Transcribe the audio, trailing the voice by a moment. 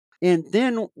And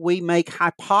then we make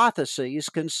hypotheses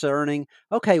concerning,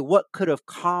 okay, what could have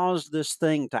caused this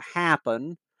thing to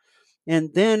happen?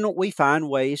 And then we find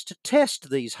ways to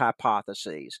test these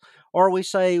hypotheses. Or we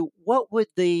say, what would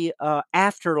the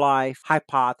afterlife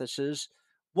hypothesis,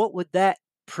 what would that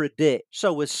predict?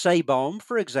 So with Sabom,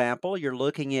 for example, you're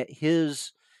looking at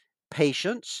his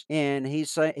patients, and he's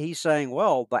saying,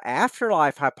 well, the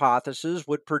afterlife hypothesis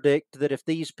would predict that if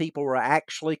these people were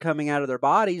actually coming out of their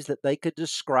bodies, that they could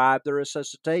describe their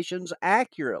resuscitations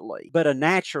accurately. But a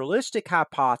naturalistic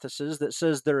hypothesis that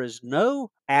says there is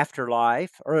no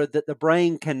afterlife, or that the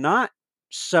brain cannot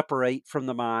separate from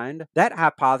the mind, that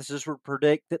hypothesis would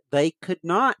predict that they could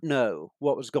not know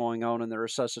what was going on in their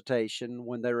resuscitation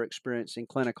when they were experiencing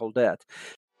clinical death.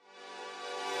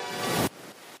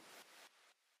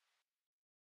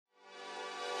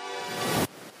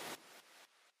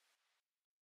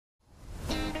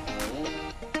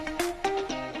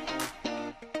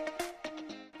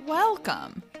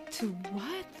 Welcome to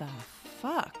What the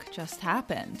Fuck Just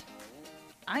Happened.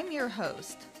 I'm your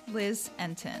host, Liz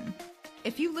Enton.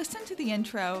 If you listen to the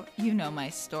intro, you know my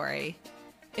story.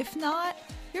 If not,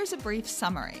 here's a brief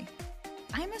summary.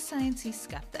 I'm a sciencey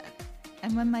skeptic,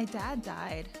 and when my dad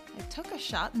died, I took a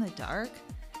shot in the dark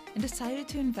and decided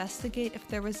to investigate if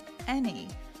there was any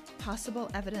possible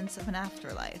evidence of an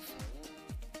afterlife.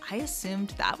 I assumed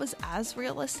that was as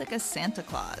realistic as Santa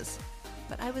Claus,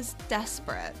 but I was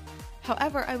desperate.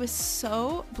 However, I was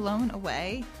so blown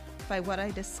away by what I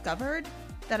discovered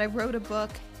that I wrote a book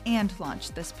and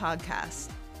launched this podcast.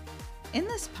 In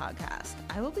this podcast,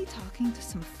 I will be talking to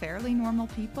some fairly normal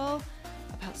people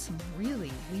about some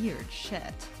really weird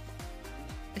shit.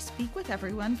 I speak with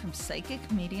everyone from psychic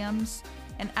mediums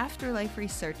and afterlife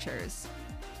researchers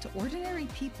to ordinary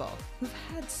people who've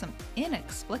had some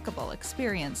inexplicable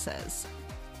experiences.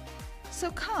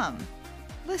 So come,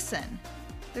 listen.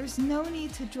 There's no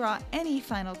need to draw any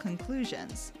final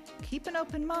conclusions. Keep an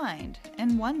open mind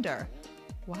and wonder,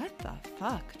 what the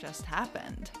fuck just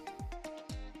happened?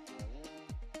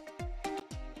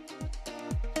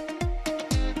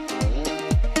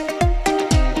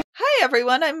 Hi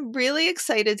everyone, I'm really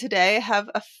excited today. I have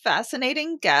a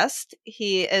fascinating guest.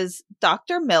 He is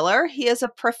Dr. Miller. He is a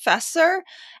professor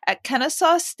at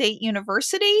Kennesaw State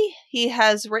University. He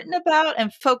has written about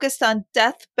and focused on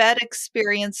deathbed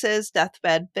experiences,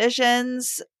 deathbed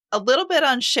visions, a little bit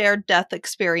on shared death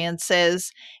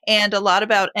experiences, and a lot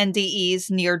about NDEs,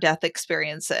 near-death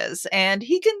experiences. And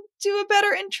he can do a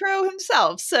better intro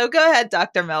himself. So go ahead,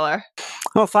 Dr. Miller.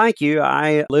 Well, thank you.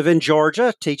 I live in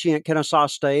Georgia, teaching at Kennesaw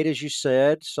State, as you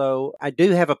said. So I do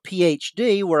have a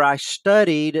PhD where I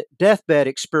studied deathbed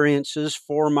experiences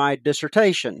for my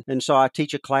dissertation. And so I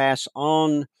teach a class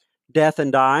on death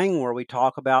and dying where we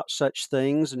talk about such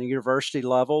things in a university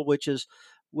level, which is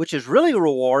really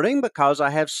rewarding because I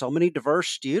have so many diverse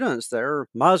students. They're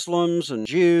Muslims and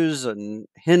Jews and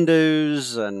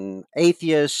Hindus and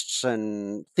atheists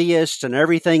and theists and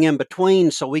everything in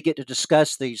between. So we get to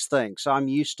discuss these things. So I'm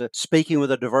used to speaking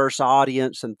with a diverse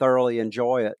audience and thoroughly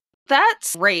enjoy it.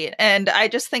 That's great. And I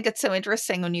just think it's so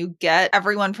interesting when you get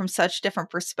everyone from such different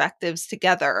perspectives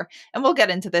together. And we'll get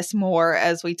into this more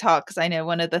as we talk, because I know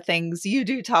one of the things you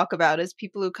do talk about is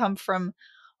people who come from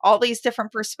all these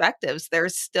different perspectives.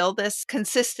 There's still this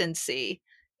consistency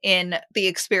in the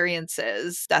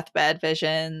experiences, deathbed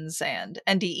visions and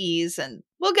NDEs. And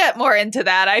we'll get more into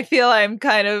that. I feel I'm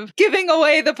kind of giving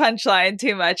away the punchline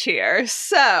too much here.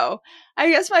 So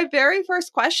I guess my very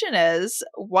first question is,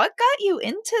 what got you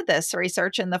into this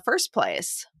research in the first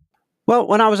place? Well,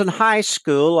 when I was in high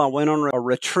school, I went on a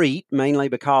retreat mainly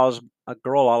because a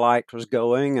girl I liked was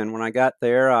going. And when I got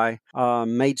there, I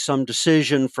made some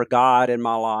decision for God in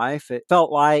my life. It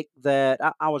felt like that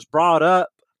I was brought up,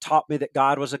 taught me that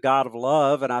God was a God of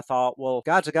love. And I thought, well,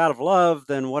 God's a God of love,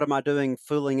 then what am I doing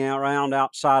fooling around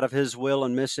outside of his will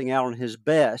and missing out on his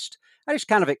best? I just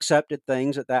kind of accepted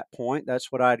things at that point.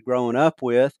 That's what I'd grown up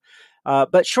with.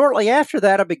 But shortly after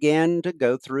that, I began to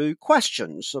go through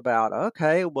questions about,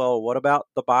 okay, well, what about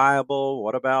the Bible?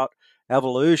 What about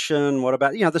evolution? What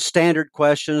about, the standard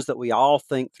questions that we all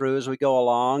think through as we go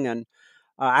along? And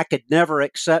I could never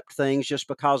accept things just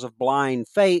because of blind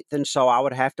faith. And so I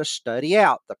would have to study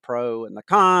out the pro and the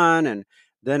con. And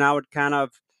then I would kind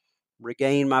of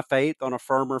regain my faith on a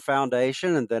firmer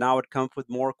foundation, and then I would come up with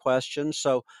more questions.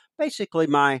 So basically,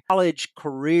 my college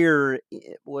career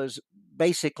was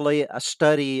basically a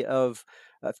study of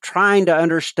trying to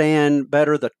understand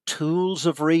better the tools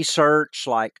of research,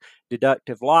 like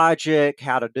deductive logic,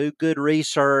 how to do good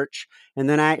research, and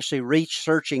then actually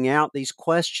researching out these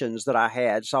questions that I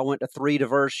had. So I went to 3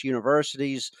 diverse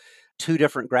universities, 2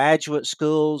 different graduate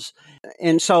schools.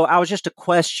 And so I was just a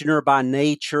questioner by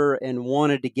nature and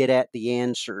wanted to get at the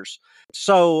answers.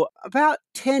 So about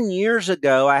 10 years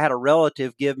ago, I had a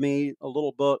relative give me a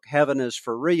little book, Heaven is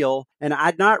for Real. And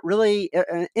I'd not really,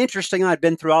 interesting, I'd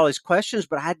been through all these questions,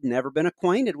 but I'd never been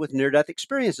acquainted with near death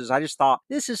experiences. I just thought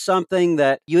this is something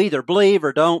that you either believe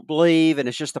or don't believe, and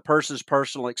it's just the person's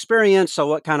personal experience. So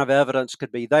what kind of evidence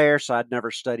could be there? So I'd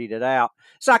never studied it out.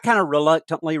 So I kind of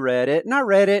reluctantly read it, and I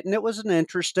read it, and it was an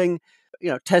interesting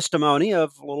testimony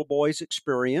of a little boy's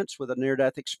experience with a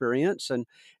near-death experience. And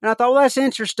I thought, well, that's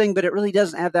interesting, but it really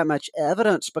doesn't have that much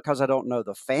evidence because I don't know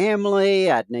the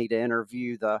family. I'd need to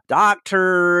interview the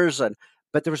doctors.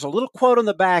 But there was a little quote on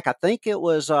the back. I think it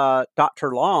was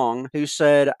Dr. Long who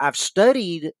said, I've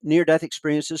studied near-death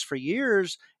experiences for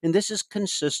years, and this is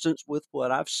consistent with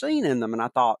what I've seen in them. And I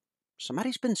thought,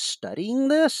 somebody's been studying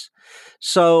this?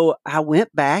 So I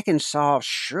went back and saw,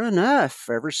 sure enough,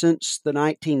 ever since the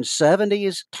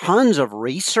 1970s, tons of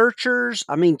researchers.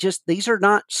 I mean, just these are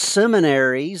not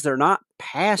seminaries, they're not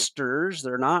pastors,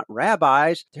 they're not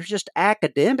rabbis, they're just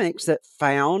academics that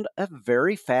found a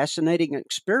very fascinating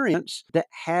experience that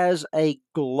has a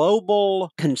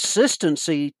global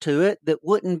consistency to it that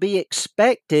wouldn't be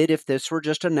expected if this were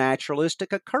just a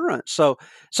naturalistic occurrence.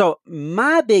 So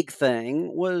my big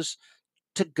thing was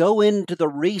to go into the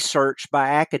research by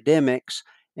academics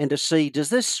and to see, does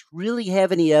this really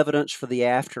have any evidence for the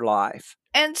afterlife?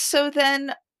 And so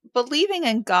then, believing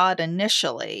in God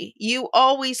initially, you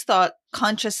always thought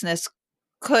consciousness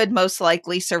could most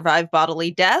likely survive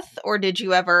bodily death? Or did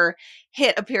you ever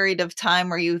hit a period of time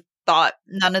where you thought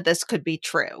none of this could be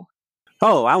true?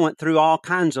 Oh, I went through all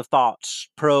kinds of thoughts,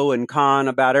 pro and con,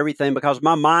 about everything because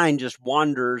my mind just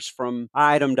wanders from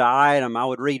item to item. I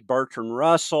would read Bertrand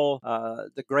Russell,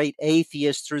 the great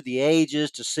atheist through the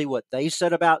ages, to see what they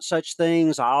said about such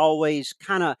things. I always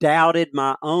kind of doubted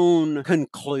my own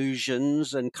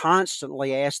conclusions and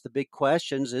constantly asked the big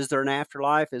questions. Is there an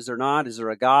afterlife? Is there not? Is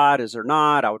there a God? Is there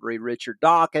not? I would read Richard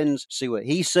Dawkins, see what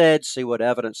he said, see what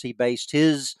evidence he based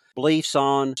his beliefs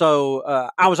on. So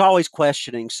I was always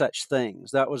questioning such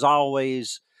things. That was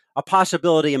always a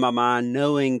possibility in my mind,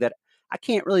 knowing that I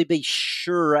can't really be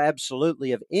sure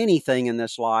absolutely of anything in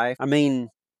this life. I mean,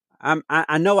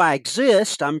 I know I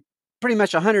exist. I'm pretty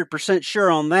much 100% sure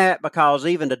on that because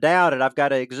even to doubt it, I've got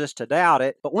to exist to doubt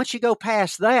it. But once you go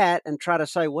past that and try to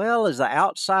say, well, is the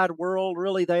outside world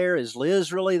really there? Is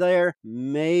Liz really there?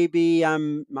 Maybe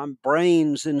my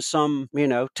brain's in some,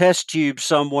 test tube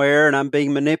somewhere and I'm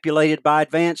being manipulated by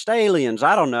advanced aliens.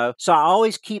 I don't know. So I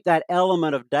always keep that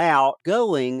element of doubt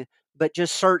going, but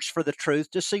just search for the truth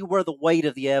to see where the weight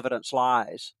of the evidence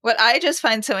lies. What I just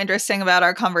find so interesting about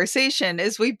our conversation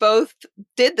is we both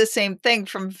did the same thing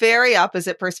from very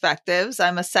opposite perspectives.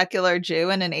 I'm a secular Jew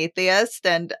and an atheist,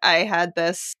 and I had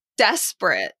this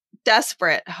desperate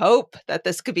hope that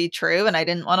this could be true, and I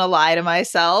didn't want to lie to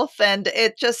myself. And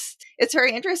it's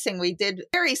very interesting. We did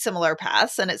very similar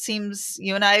paths, and it seems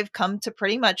you and I have come to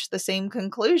pretty much the same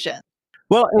conclusion.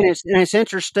 Well, and it's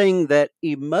interesting that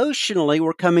emotionally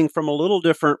we're coming from a little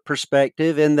different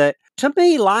perspective in that to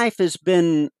me life has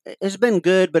been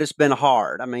good, but it's been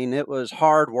hard. I mean, it was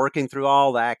hard working through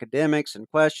all the academics and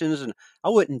questions, and I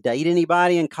wouldn't date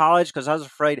anybody in college because I was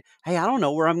afraid, hey, I don't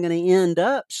know where I'm going to end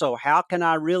up. So how can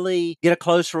I really get a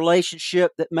close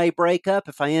relationship that may break up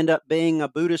if I end up being a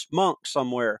Buddhist monk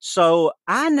somewhere? So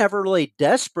I never really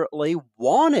desperately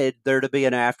wanted there to be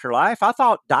an afterlife. I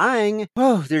thought dying,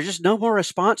 there's just no more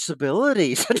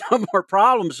responsibilities, no more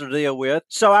problems to deal with.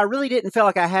 So I really didn't feel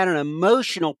like I had an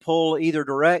emotional pull either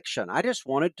direction. I just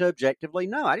wanted to objectively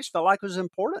know. I just felt like it was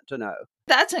important to know.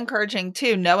 That's encouraging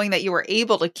too, knowing that you were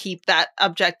able to keep that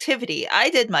objectivity. I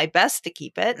did my best to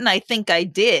keep it, and I think I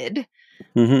did.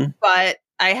 Mm-hmm. But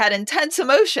I had intense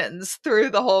emotions through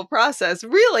the whole process,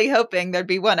 really hoping there'd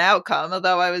be one outcome,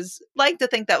 although I was like to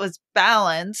think that was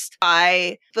balanced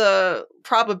by the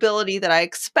probability that I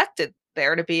expected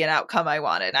there to be an outcome I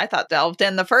wanted. I thought delved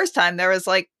in the first time there was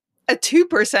like a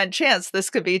 2% chance this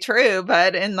could be true,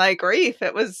 but in my grief,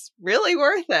 it was really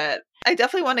worth it. I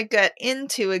definitely want to get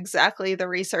into exactly the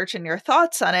research and your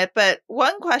thoughts on it, but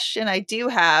one question I do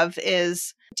have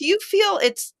is, do you feel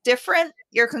it's different,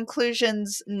 your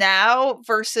conclusions now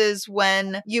versus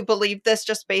when you believed this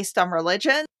just based on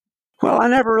religion? Well, I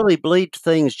never really believed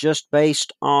things just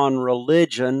based on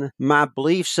religion. My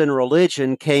beliefs in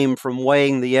religion came from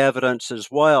weighing the evidence as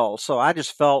well. So I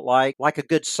just felt like a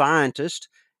good scientist,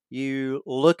 You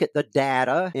look at the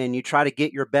data and you try to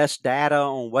get your best data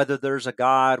on whether there's a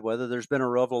God, whether there's been a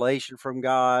revelation from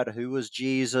God, who was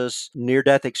Jesus,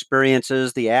 near-death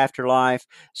experiences, the afterlife.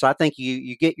 So I think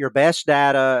you get your best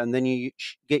data and then you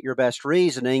get your best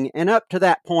reasoning. And up to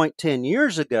that point 10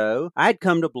 years ago, I'd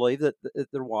come to believe that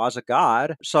there was a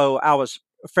God. So I was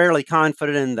fairly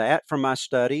confident in that from my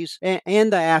studies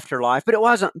and the afterlife, but it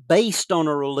wasn't based on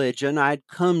a religion. I'd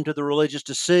come to the religious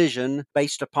decision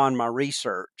based upon my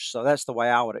research. So that's the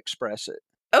way I would express it.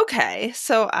 Okay,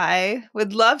 so I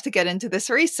would love to get into this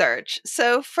research.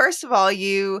 So, first of all,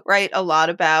 you write a lot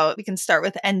about, we can start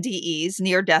with NDEs,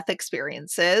 near death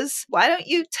experiences. Why don't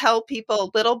you tell people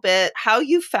a little bit how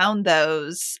you found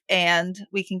those, and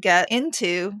we can get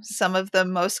into some of the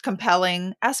most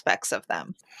compelling aspects of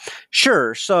them?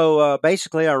 Sure. So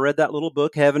basically, I read that little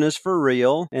book, Heaven is for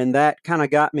Real, and that kind of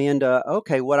got me into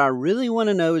okay, what I really want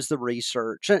to know is the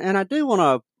research. And I do want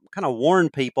to kind of warn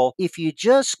people if you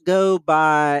just go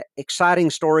by exciting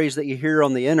stories that you hear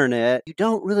on the internet, you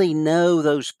don't really know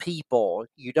those people.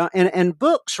 You don't, and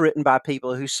books written by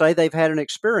people who say they've had an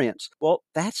experience. Well,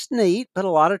 that's neat, but a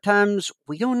lot of times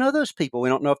we don't know those people. We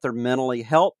don't know if they're mentally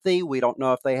healthy. We don't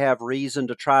know if they have reason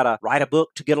to try to write a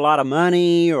book to get a lot of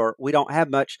money, or we don't have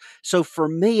much. So for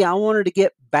me, I wanted to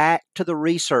get back to the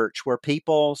research where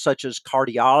people such as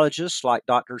cardiologists like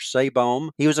Dr. Sabom,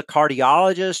 he was a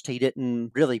cardiologist. He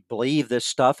didn't really believe this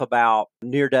stuff about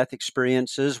near-death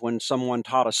experiences when someone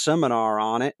taught a seminar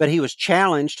on it, but he was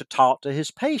challenged to talk to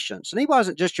his patients. And he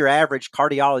wasn't just your average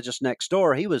cardiologist next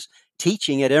door. He was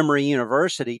teaching at Emory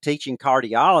University, teaching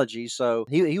cardiology. So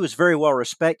he was very well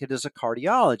respected as a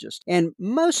cardiologist. And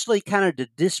mostly kind of to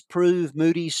disprove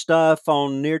Moody's stuff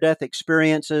on near-death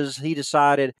experiences, he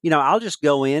decided, I'll just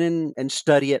go in and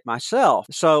study it myself.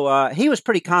 So he was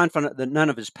pretty confident that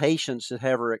none of his patients had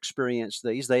ever experienced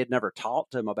these. They had never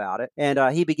talked to him about it.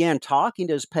 And he began talking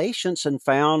to his patients and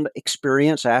found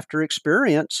experience after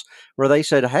experience where they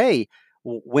said, hey,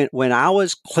 when I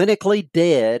was clinically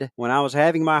dead, when I was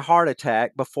having my heart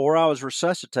attack before I was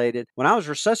resuscitated,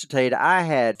 I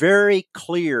had very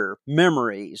clear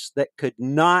memories that could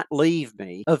not leave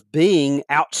me of being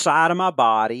outside of my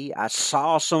body. I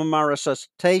saw some of my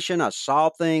resuscitation. I saw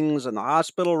things in the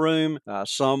hospital room.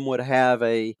 Some would have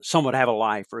a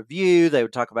life review. They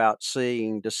would talk about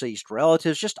seeing deceased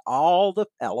relatives, just all the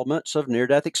elements of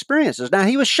near-death experiences. Now,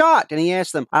 he was shocked and he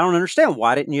asked them, I don't understand.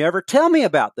 Why didn't you ever tell me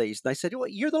about these? They said, well,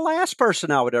 you're the last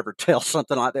person I would ever tell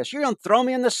something like this. You're going to throw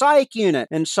me in the psych unit.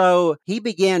 And so he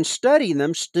began studying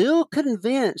them, still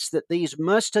convinced that there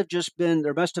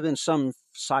must have been some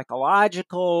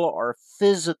psychological or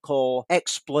physical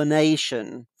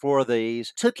explanation for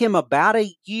these. Took him about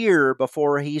a year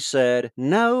before he said,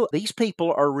 no, these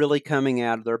people are really coming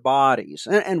out of their bodies.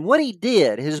 And what he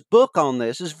did, his book on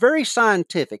this is very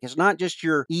scientific. It's not just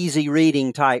your easy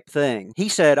reading type thing. He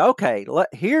said, okay,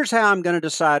 here's how I'm going to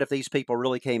decide if these people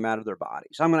really came out of their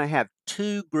bodies. I'm going to have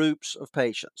two groups of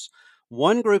patients.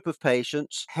 One group of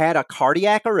patients had a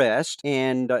cardiac arrest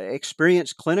and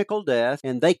experienced clinical death,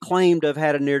 and they claimed to have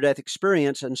had a near-death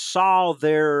experience and saw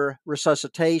their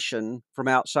resuscitation from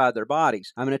outside their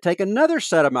bodies. I'm going to take another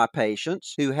set of my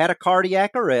patients who had a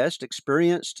cardiac arrest,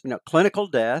 experienced clinical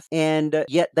death, and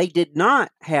yet they did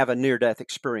not have a near-death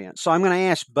experience. So I'm going to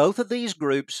ask both of these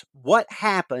groups what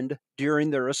happened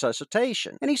during their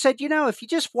resuscitation. And he said, if you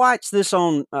just watch this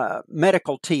on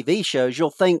medical TV shows, you'll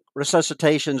think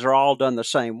resuscitations are all done the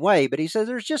same way. But he says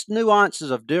there's just nuances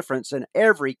of difference in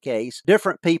every case,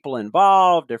 different people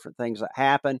involved, different things that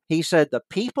happen. He said the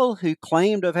people who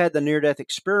claimed to have had the near-death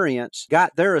experience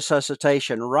got their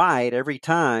resuscitation right every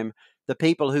time. The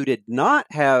people who did not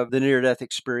have the near-death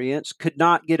experience could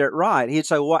not get it right. He'd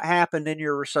say, what happened in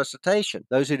your resuscitation?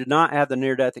 Those who did not have the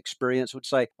near-death experience would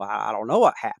say, well, I don't know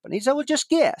what happened. He'd say, well, just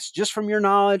guess. Just from your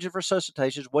knowledge of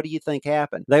resuscitations, what do you think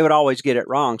happened? They would always get it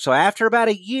wrong. So after about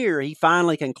a year, he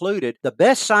finally concluded the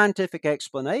best scientific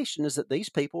explanation is that these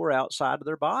people were outside of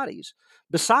their bodies.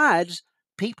 Besides,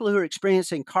 people who are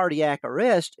experiencing cardiac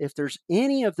arrest, if there's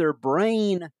any of their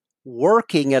brain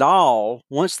working at all,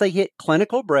 once they hit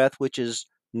clinical breath, which is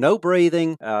no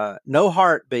breathing, no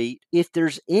heartbeat, if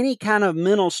there's any kind of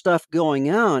mental stuff going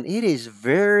on, it is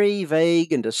very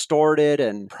vague and distorted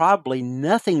and probably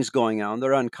nothing's going on.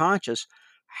 They're unconscious.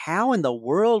 how in the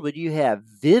world would you have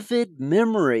vivid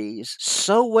memories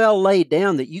so well laid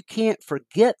down that you can't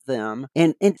forget them?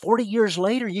 And 40 years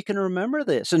later, you can remember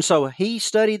this. And so he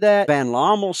studied that. Van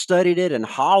Lommel studied it in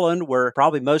Holland, where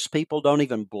probably most people don't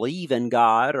even believe in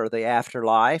God or the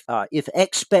afterlife. If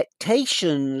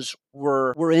expectations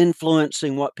were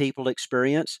influencing what people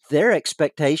experience, their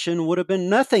expectation would have been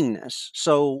nothingness.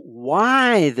 So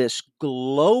why this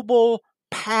global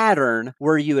pattern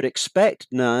where you would expect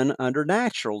none under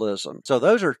naturalism? So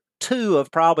those are two of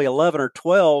probably 11 or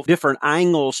 12 different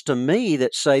angles to me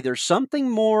that say there's something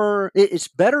more, it's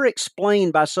better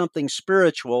explained by something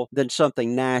spiritual than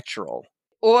something natural.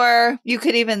 Or you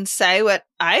could even say what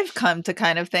I've come to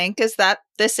kind of think is that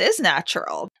this is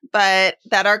natural, but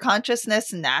that our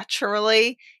consciousness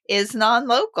naturally is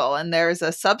non-local, and there's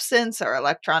a substance or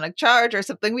electronic charge or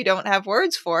something we don't have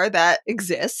words for that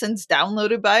exists and is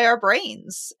downloaded by our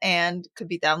brains and could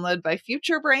be downloaded by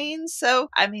future brains. So,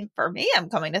 I mean, for me, I'm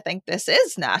coming to think this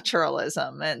is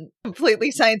naturalism and completely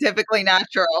scientifically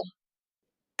natural.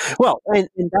 Well, and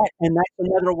that's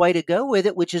another way to go with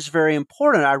it, which is very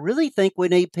important. I really think we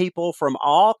need people from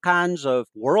all kinds of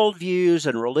worldviews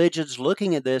and religions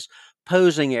looking at this,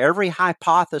 posing every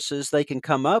hypothesis they can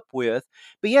come up with.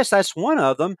 But yes, that's one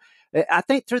of them. I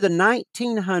think through the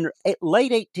 1900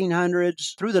 late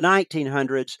 1800s through the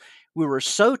 1900s, we were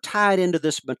so tied into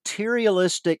this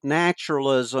materialistic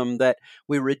naturalism that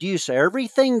we reduce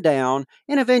everything down,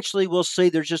 and eventually we'll see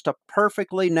there's just a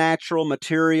perfectly natural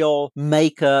material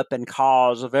makeup and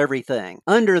cause of everything.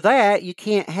 Under that, you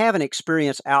can't have an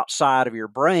experience outside of your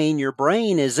brain. Your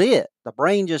brain is it. The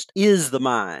brain just is the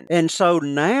mind. And so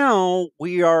now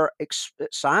we are,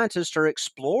 scientists are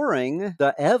exploring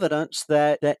the evidence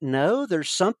that no,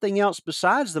 there's something else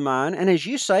besides the mind. And as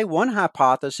you say, one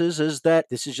hypothesis is that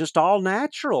this is just all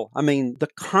natural. I mean, the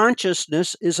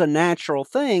consciousness is a natural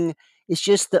thing. It's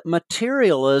just that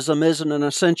materialism isn't an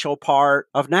essential part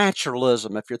of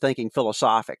naturalism, if you're thinking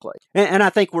philosophically. And I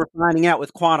think we're finding out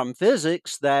with quantum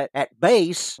physics that at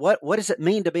base, what does it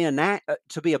mean to be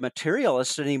to be a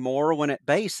materialist anymore? When at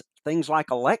base, things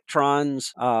like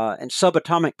electrons and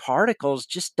subatomic particles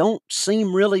just don't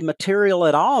seem really material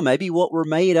at all. Maybe what we're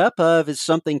made up of is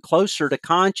something closer to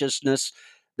consciousness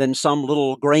than some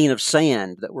little grain of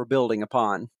sand that we're building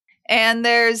upon. And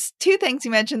there's two things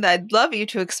you mentioned that I'd love you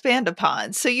to expand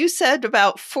upon. So you said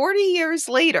about 40 years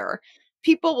later,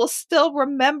 people will still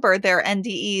remember their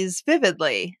NDEs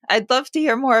vividly. I'd love to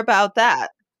hear more about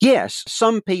that. Yes,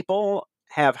 some people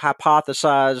have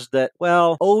hypothesized that,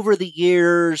 well, over the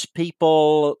years,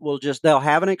 people will they'll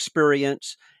have an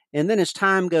experience. And then as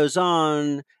time goes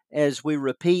on, as we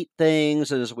repeat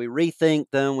things, as we rethink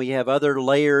them, we have other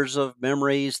layers of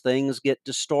memories, things get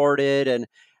distorted. And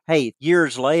hey,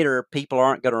 years later, people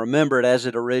aren't going to remember it as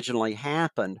it originally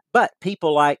happened. But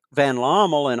people like Van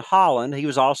Lommel in Holland, he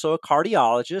was also a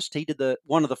cardiologist. He did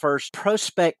one of the first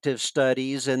prospective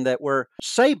studies in that where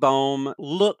Sabom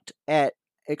looked at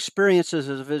experiences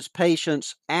of his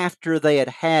patients after they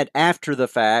had after the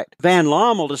fact. Van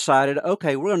Lommel decided,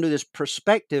 okay, we're going to do this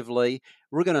prospectively.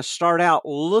 We're going to start out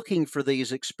looking for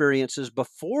these experiences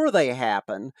before they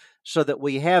happen so that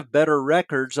we have better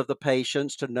records of the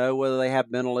patients to know whether they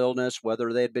have mental illness,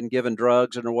 whether they had been given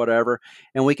drugs or whatever,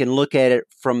 and we can look at it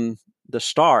from the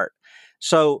start.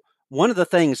 So one of the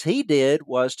things he did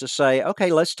was to say,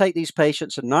 okay, let's take these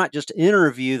patients and not just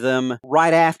interview them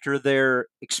right after their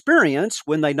experience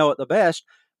when they know it the best,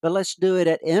 but let's do it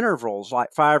at intervals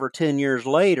like 5 or 10 years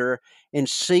later and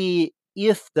see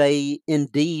if they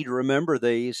indeed remember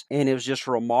these. And it was just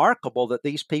remarkable that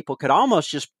these people could almost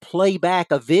just play back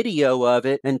a video of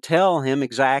it and tell him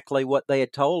exactly what they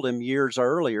had told him years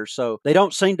earlier. So they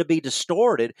don't seem to be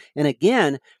distorted. And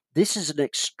again, this is an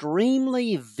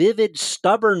extremely vivid,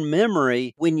 stubborn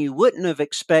memory when you wouldn't have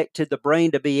expected the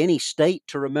brain to be any state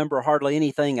to remember hardly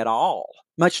anything at all,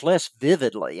 much less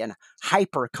vividly and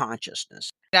hyper consciousness.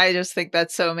 I just think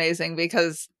that's so amazing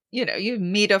because, you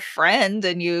meet a friend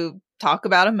and you talk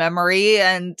about a memory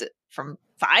and from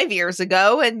 5 years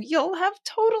ago, and you'll have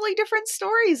totally different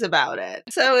stories about it.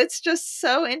 So it's just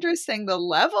so interesting the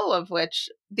level of which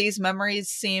these memories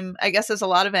seem, I guess, as a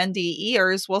lot of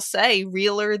NDEers will say,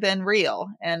 realer than real.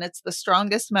 And it's the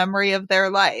strongest memory of their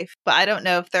life. But I don't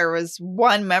know if there was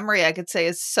one memory I could say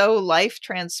is so life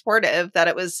transportive that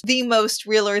it was the most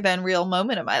realer than real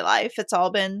moment of my life. It's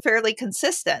all been fairly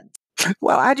consistent.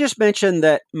 Well, I just mentioned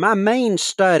that my main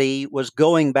study was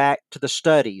going back to the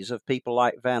studies of people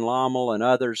like Van Lommel and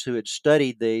others who had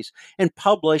studied these and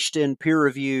published in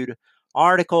peer-reviewed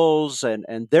articles and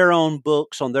their own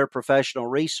books on their professional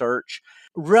research.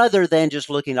 rather than just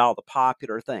looking at all the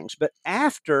popular things. But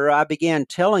after I began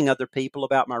telling other people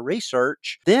about my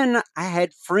research, then I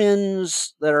had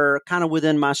friends that are kind of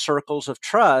within my circles of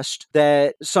trust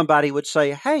that somebody would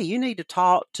say, hey, you need to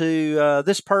talk to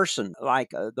this person,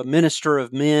 like the minister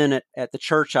of men at the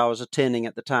church I was attending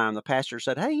at the time. The pastor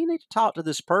said, hey, you need to talk to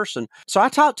this person. So I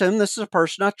talked to him. This is a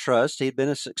person I trust. He'd been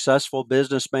a successful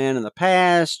businessman in the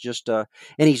past, and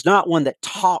he's not one that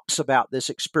talks about this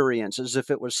experience as if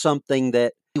it was something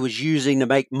that he was using to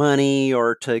make money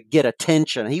or to get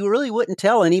attention. He really wouldn't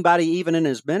tell anybody, even in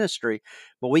his ministry.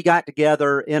 But we got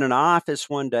together in an office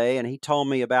one day, and he told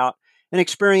me about an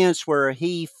experience where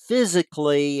he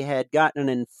physically had gotten an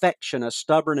infection, a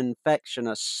stubborn infection,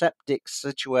 a septic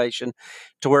situation,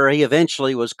 to where he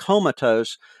eventually was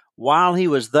comatose. While he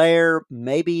was there,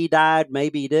 maybe he died,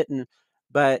 maybe he didn't.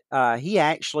 But he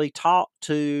actually talked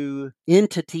to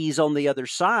entities on the other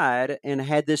side and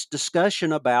had this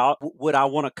discussion about, would I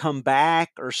want to come back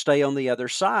or stay on the other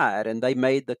side? And they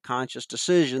made the conscious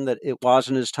decision that it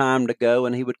wasn't his time to go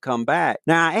and he would come back.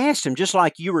 Now, I asked him, just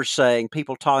like you were saying,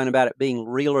 people talking about it being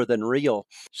realer than real.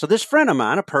 So this friend of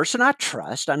mine, a person I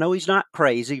trust, I know he's not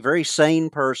crazy, very sane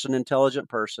person, intelligent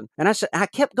person. And I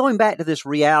kept going back to this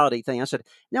reality thing. I said,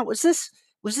 now, was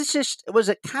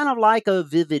it kind of like a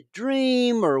vivid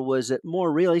dream, or was it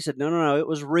more real? He said, no, it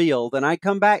was real. Then I'd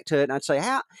come back to it and I'd say,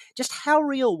 how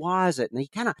real was it? And he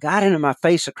kind of got into my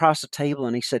face across the table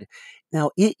and he said,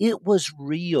 no, it was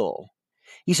real.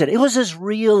 He said, it was as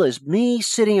real as me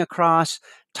sitting across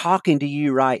talking to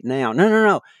you right now.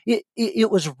 No.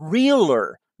 It was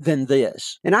realer than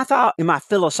this. And I thought, in my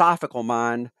philosophical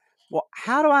mind, well,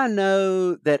 how do I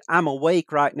know that I'm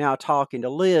awake right now talking to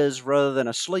Liz rather than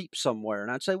asleep somewhere? And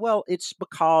I'd say, well, it's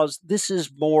because this is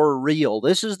more real.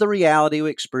 This is the reality we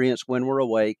experience when we're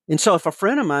awake. And so if a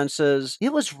friend of mine says,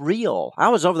 it was real, I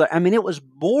was over there, I mean, it was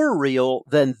more real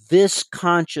than this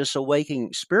conscious awakening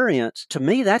experience. To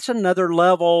me, that's another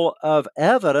level of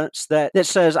evidence that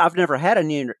says I've never had a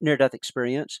near-death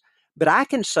experience. But I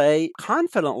can say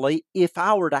confidently, if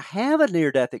I were to have a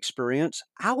near-death experience,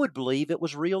 I would believe it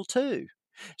was real too.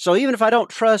 So even if I don't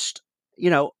trust,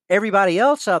 everybody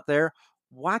else out there,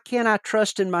 why can't I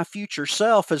trust in my future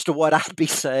self as to what I'd be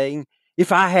saying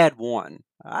if I had one?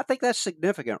 I think that's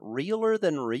significant, realer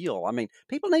than real. I mean,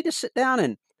 people need to sit down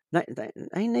and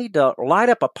they need to light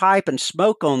up a pipe and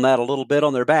smoke on that a little bit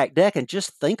on their back deck and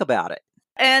just think about it.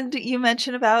 And you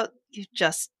mentioned about you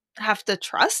just have to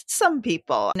trust some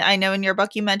people. I know in your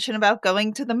book you mentioned about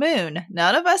going to the moon.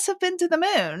 None of us have been to the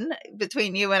moon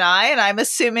between you and I'm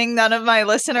assuming none of my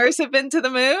listeners have been to the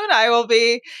moon. I will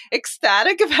be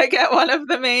ecstatic if I get one of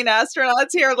the main astronauts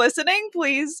here listening.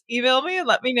 Please email me and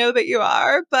let me know that you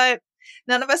are. But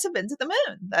none of us have been to the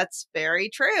moon. That's very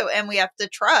true. And we have to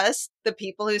trust the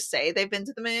people who say they've been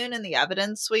to the moon and the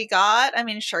evidence we got. I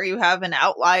mean, sure, you have an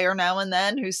outlier now and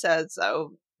then who says,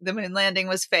 oh, the moon landing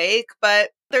was fake, but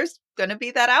there's going to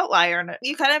be that outlier. And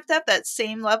you kind of have to have that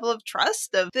same level of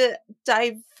trust of the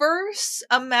diverse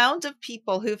amount of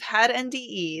people who've had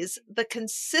NDEs, the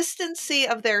consistency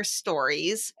of their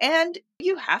stories, and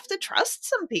you have to trust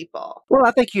some people. Well,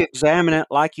 I think you examine it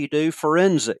like you do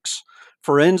forensics.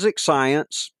 Forensic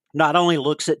science not only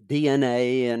looks at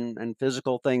DNA and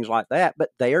physical things like that, but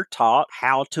they are taught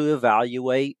how to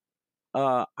evaluate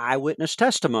eyewitness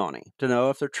testimony to know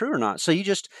if they're true or not. So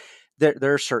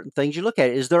there are certain things you look at.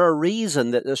 Is there a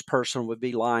reason that this person would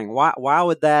be lying? Why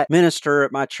would that minister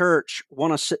at my church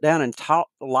want to sit down and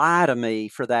lie to me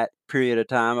for that period of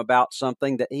time about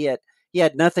something that he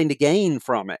had nothing to gain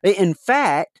from it? In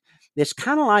fact, it's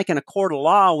kind of like in a court of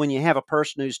law when you have a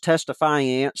person who's testifying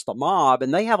against the mob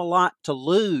and they have a lot to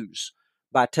lose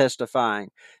by testifying.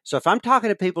 So if I'm talking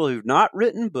to people who've not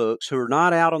written books, who are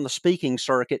not out on the speaking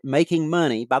circuit making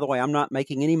money, by the way, I'm not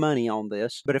making any money on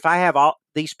this, but if I have all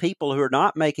these people who are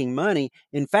not making money,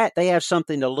 in fact, they have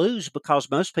something to lose because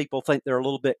most people think they're a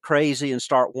little bit crazy and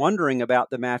start wondering about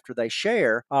them after they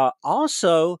share.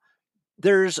 Also,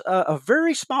 there's a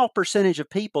very small percentage of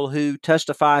people who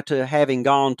testify to having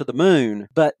gone to the moon,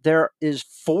 but there is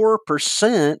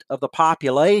 4% of the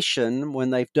population, when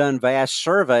they've done vast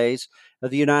surveys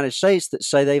of the United States, that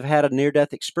say they've had a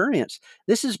near-death experience.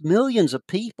 This is millions of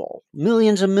people,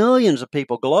 millions and millions of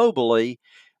people globally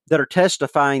that are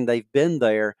testifying they've been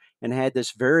there and had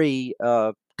this very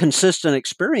consistent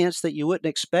experience that you wouldn't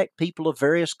expect people of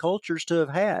various cultures to have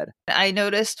had. I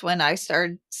noticed when I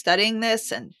started studying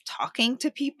this and talking to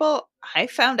people, I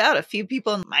found out a few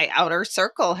people in my outer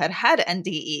circle had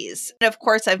NDEs. And of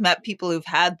course, I've met people who've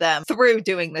had them through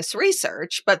doing this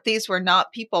research, but these were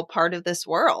not people part of this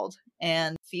world.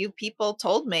 And few people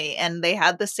told me, and they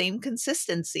had the same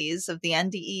consistencies of the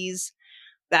NDEs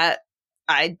that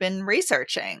I'd been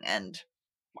researching. And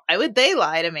why would they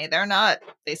lie to me?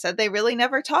 They said they really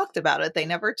never talked about it. They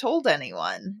never told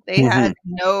anyone. They Hmm. had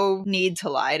no need to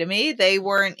lie to me. They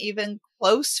weren't even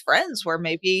close friends, where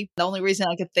maybe the only reason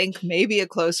I could think maybe a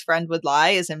close friend would lie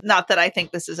is not that I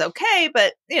think this is okay,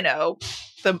 but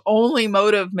the only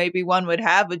motive maybe one would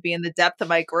have would be in the depth of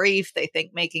my grief. They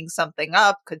think making something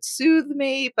up could soothe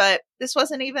me, but this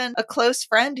wasn't even a close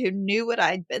friend who knew what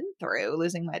I'd been through,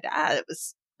 losing my dad. It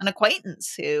was an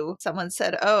acquaintance who someone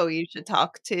said, "Oh, you should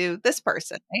talk to this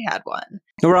person. They had one."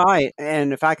 Right.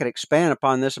 And if I could expand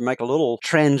upon this and make a little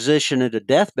transition into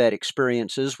deathbed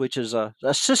experiences, which is a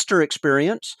sister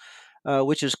experience,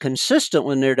 which is consistent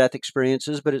with near death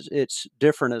experiences, but it's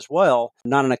different as well.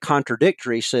 Not in a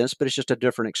contradictory sense, but it's just a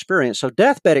different experience. So,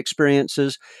 deathbed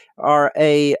experiences are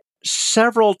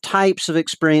several types of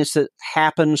experience that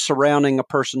happen surrounding a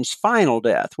person's final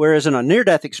death. Whereas in a near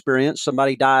death experience,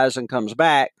 somebody dies and comes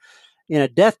back. In a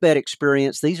deathbed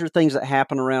experience, these are things that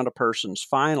happen around a person's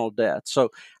final death. So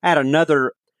I had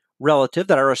another relative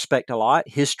that I respect a lot,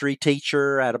 history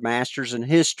teacher, had a master's in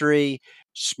history,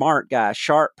 smart guy,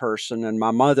 sharp person. And my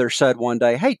mother said one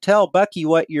day, "Hey, tell Bucky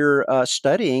what you're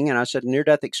studying." And I said,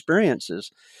 "Near-death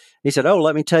experiences." He said, "Oh,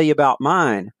 let me tell you about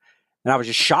mine." And I was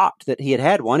just shocked that he had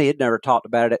had one. He had never talked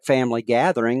about it at family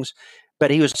gatherings.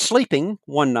 But he was sleeping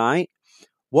one night,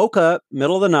 woke up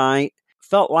middle of the night,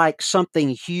 felt like something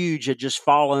huge had just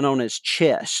fallen on his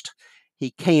chest.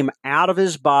 He came out of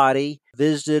his body,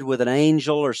 visited with an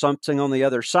angel or something on the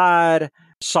other side,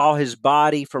 saw his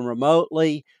body from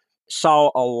remotely,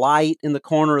 saw a light in the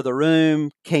corner of the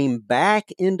room, came back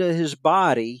into his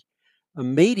body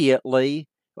immediately.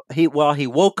 He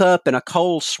woke up in a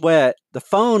cold sweat. The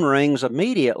phone rings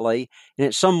immediately, and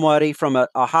it's somebody from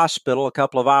a hospital a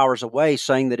couple of hours away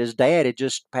saying that his dad had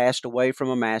just passed away from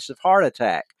a massive heart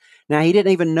attack. Now, he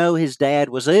didn't even know his dad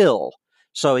was ill,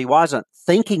 so he wasn't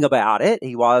thinking about it.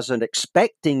 He wasn't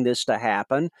expecting this to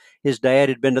happen. His dad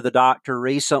had been to the doctor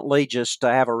recently just to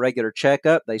have a regular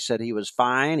checkup. They said he was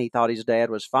fine. He thought his dad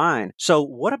was fine. So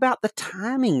what about the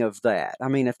timing of that? I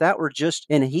mean, if that were just,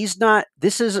 and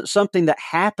this isn't something that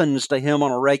happens to him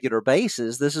on a regular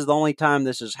basis. This is the only time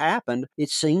this has happened. It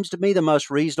seems to me the most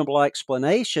reasonable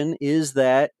explanation is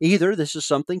that either this is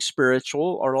something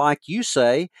spiritual, or like you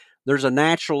say, there's a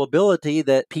natural ability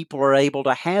that people are able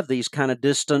to have these kind of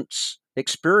distance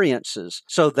experiences.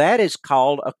 So that is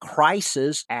called a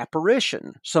crisis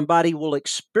apparition. Somebody will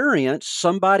experience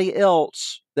somebody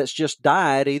else that's just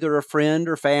died, either a friend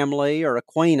or family or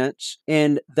acquaintance,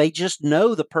 and they just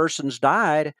know the person's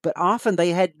died, but often they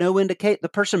had no indicate the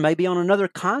person may be on another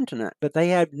continent, but they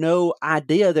had no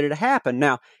idea that it happened.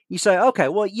 Now, you say, okay,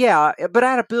 well, yeah, but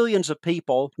out of billions of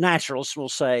people, naturalists will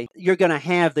say, you're going to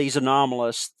have these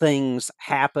anomalous things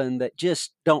happen that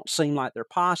just don't seem like they're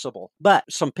possible. But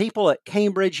some people at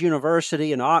Cambridge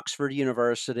University and Oxford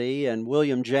University and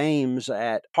William James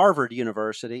at Harvard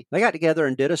University, they got together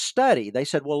and did a study. They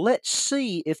said, well, let's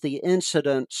see if the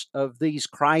incidents of these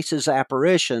crisis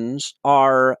apparitions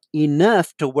are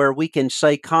enough to where we can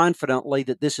say confidently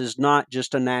that this is not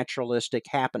just a naturalistic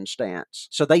happenstance.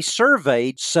 So they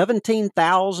surveyed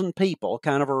 17,000 people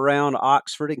kind of around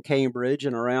Oxford and Cambridge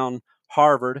and around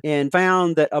Harvard, and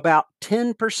found that about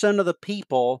 10% of the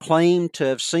people claimed to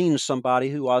have seen somebody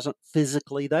who wasn't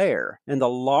physically there. And the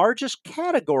largest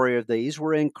category of these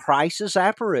were in crisis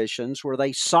apparitions, where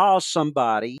they saw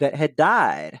somebody that had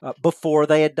died before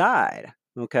they had died.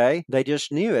 Okay, they just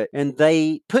knew it. And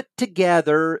they put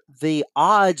together the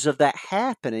odds of that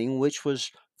happening, which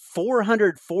was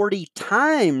 440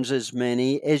 times as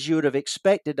many as you would have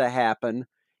expected to happen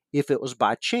if it was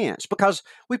by chance, because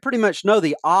we pretty much know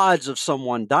the odds of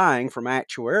someone dying from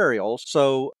actuarials.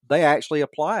 So they actually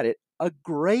applied it. A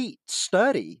great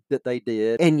study that they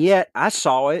did. And yet I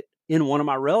saw it in one of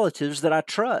my relatives that I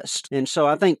trust. And so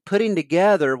I think putting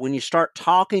together, when you start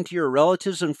talking to your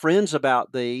relatives and friends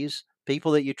about these,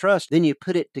 people that you trust, then you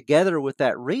put it together with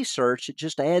that research, it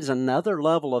just adds another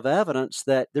level of evidence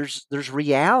that there's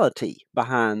reality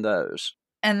behind those.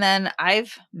 And then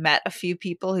I've met a few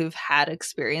people who've had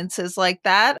experiences like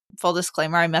that. Full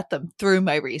disclaimer, I met them through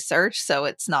my research, so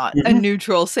it's not a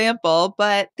neutral sample,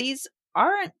 but these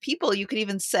aren't people you could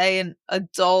even say an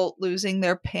adult losing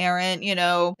their parent,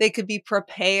 they could be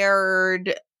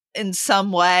prepared in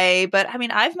some way. But I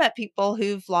mean, I've met people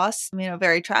who've lost,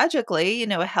 very tragically,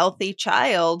 a healthy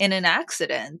child in an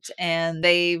accident, and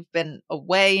they've been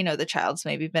away, the child's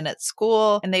maybe been at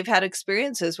school, and they've had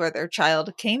experiences where their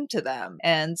child came to them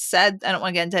and said, I don't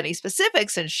want to get into any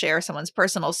specifics and share someone's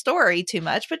personal story too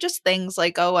much, but just things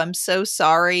like, oh, I'm so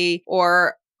sorry,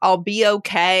 or I'll be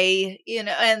okay,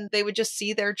 and they would just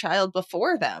see their child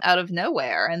before them out of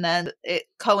nowhere. And then it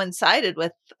coincided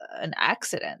with an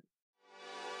accident.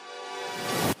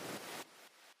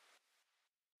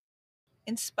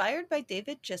 Inspired by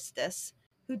David Justice,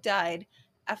 who died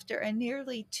after a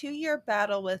nearly 2-year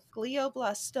battle with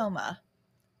glioblastoma,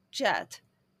 JET,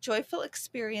 Joyful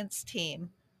Experience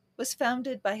Team, was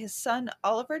founded by his son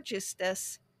Oliver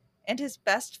Justice and his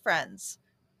best friends,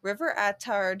 River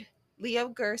Attard, Leo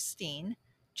Gerstein,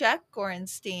 Jack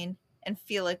Gorenstein, and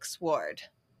Felix Ward.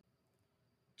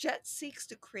 JET seeks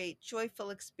to create joyful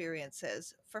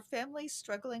experiences for families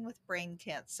struggling with brain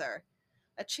cancer,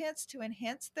 a chance to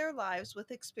enhance their lives with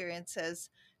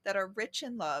experiences that are rich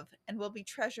in love and will be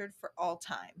treasured for all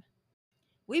time.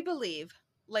 We believe,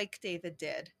 like David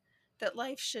did, that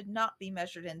life should not be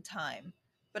measured in time,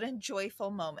 but in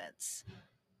joyful moments.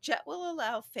 JET will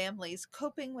allow families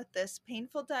coping with this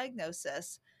painful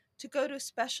diagnosis to go to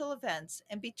special events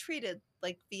and be treated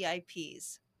like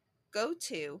VIPs. Go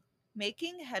to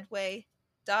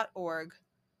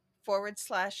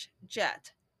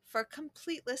makingheadway.org/JET for a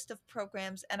complete list of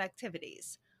programs and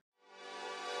activities.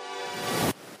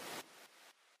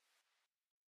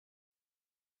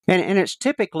 And it's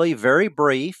typically very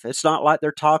brief. It's not like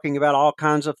they're talking about all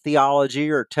kinds of theology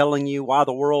or telling you why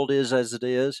the world is as it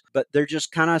is, but they're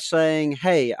just kind of saying,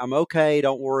 hey, I'm okay.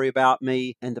 Don't worry about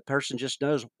me. And the person just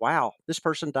knows, wow, this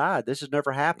person died. This has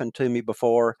never happened to me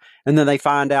before. And then they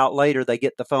find out later, they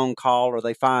get the phone call or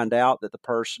they find out that the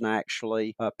person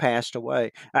actually passed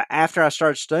away. After I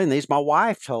started studying these, my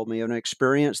wife told me of an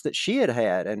experience that she had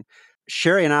had. And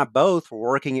Sherry and I both were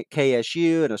working at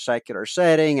KSU in a secular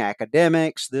setting,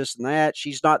 academics, this and that.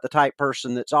 She's not the type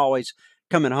person that's always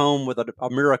coming home with a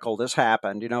miracle that's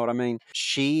happened. You know what I mean?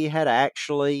 She had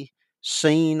actually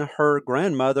seen her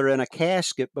grandmother in a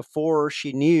casket before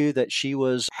she knew that she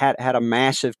had a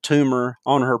massive tumor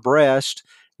on her breast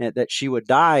that she would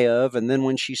die of. And then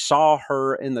when she saw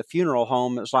her in the funeral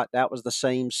home, it was like that was the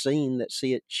same scene that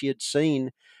she had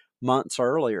seen months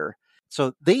earlier.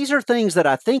 So these are things that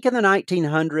I think in the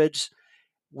 1900s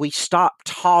we stopped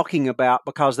talking about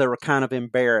because they were kind of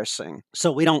embarrassing.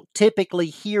 So we don't typically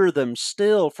hear them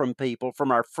still from people, from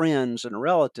our friends and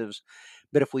relatives.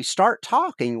 But if we start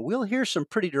talking, we'll hear some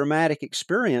pretty dramatic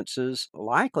experiences,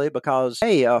 likely because,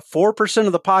 hey, 4%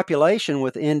 of the population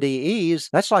with NDEs,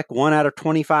 that's like 1 out of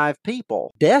 25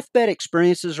 people. Deathbed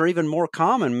experiences are even more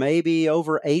common. Maybe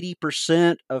over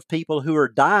 80% of people who are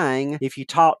dying, if you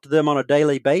talk to them on a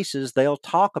daily basis, they'll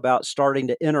talk about starting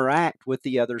to interact with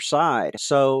the other side.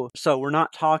 So we're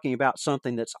not talking about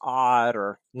something that's odd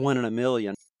or 1 in a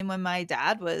million. When my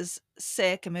dad was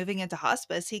sick and moving into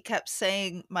hospice, he kept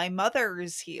saying, my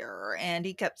mother's here. And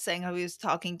he kept saying how he was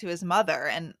talking to his mother.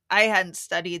 And I hadn't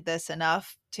studied this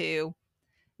enough to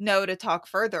know to talk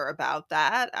further about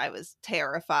that. I was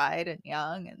terrified and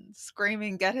young and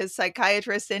screaming, get his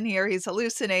psychiatrist in here. He's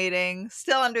hallucinating,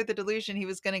 still under the delusion he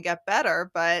was going to get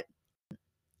better. But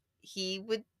he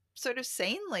would sort of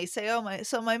sanely say,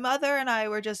 so my mother and I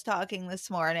were just talking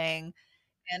this morning.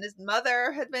 And his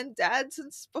mother had been dead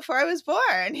since before I was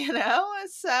born,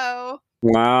 So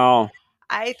Wow.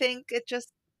 I think it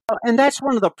just And that's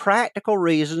one of the practical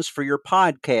reasons for your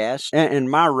podcast and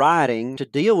my writing to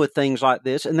deal with things like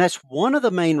this. And that's one of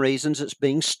the main reasons it's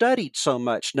being studied so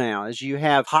much now, is you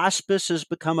have hospice has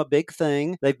become a big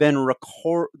thing. They've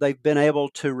been able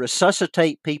to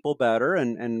resuscitate people better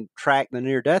and track the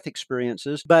near-death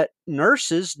experiences. But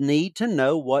nurses need to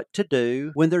know what to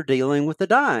do when they're dealing with the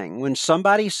dying. When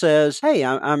somebody says, "Hey,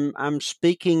 I'm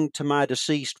speaking to my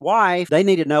deceased wife," they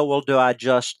need to know, well, do I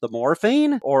adjust the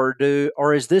morphine or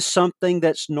is this something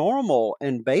that's normal?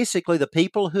 And basically, the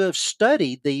people who have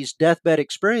studied these deathbed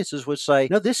experiences would say,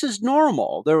 no, this is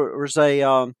normal. There was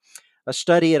a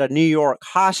study at a New York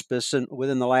hospice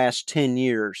within the last 10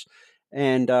 years.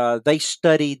 And they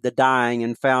studied the dying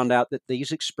and found out that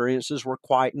these experiences were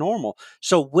quite normal.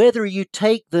 So whether you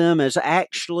take them as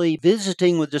actually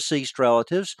visiting with deceased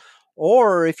relatives,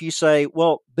 or if you say,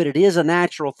 well, but it is a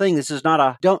natural thing. This is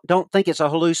not don't think it's a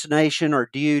hallucination or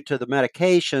due to the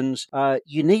medications.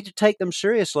 You need to take them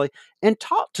seriously and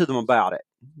talk to them about it.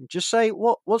 Just say,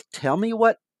 well, tell me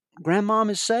what grandmom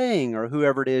is saying or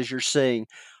whoever it is you're seeing.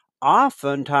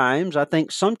 Oftentimes, I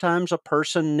think sometimes a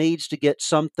person needs to get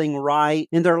something right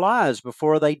in their lives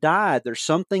before they die. There's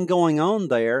something going on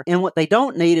there. And what they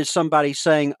don't need is somebody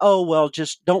saying, oh, well,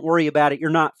 just don't worry about it.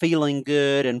 You're not feeling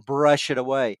good, and brush it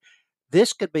away.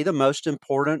 This could be the most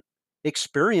important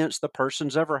experience the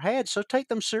person's ever had. So take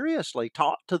them seriously,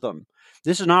 talk to them.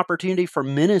 This is an opportunity for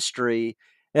ministry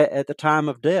at the time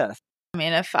of death. I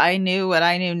mean, if I knew what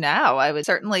I knew now, I would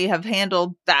certainly have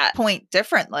handled that point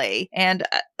differently. And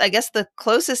I guess the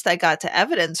closest I got to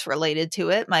evidence related to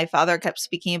it, my father kept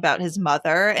speaking about his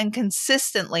mother, and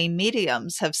consistently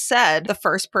mediums have said the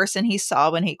first person he saw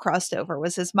when he crossed over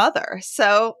was his mother.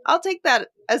 So I'll take that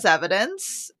as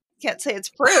evidence. Can't say it's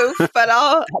proof, but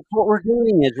That's what we're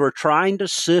doing is we're trying to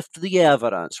sift the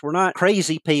evidence. We're not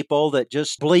crazy people that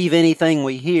just believe anything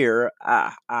we hear.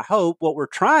 I hope what we're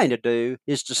trying to do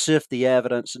is to sift the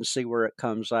evidence and see where it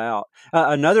comes out.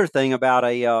 Another thing about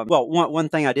one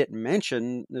thing I didn't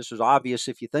mention, this is obvious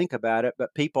if you think about it,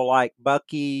 but people like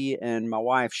Bucky and my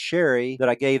wife Sherry that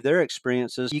I gave their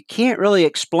experiences, you can't really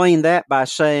explain that by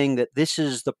saying that this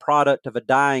is the product of a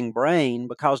dying brain,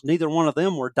 because neither one of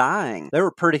them were dying. They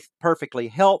were perfectly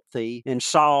healthy and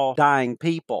saw dying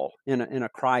people in a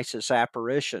crisis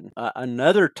apparition.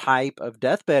 Another type of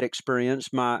deathbed experience,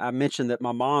 I mentioned that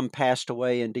my mom passed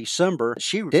away in December.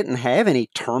 She didn't have any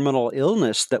terminal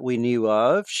illness that we knew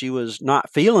of. She was not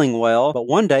feeling well, but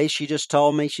one day she just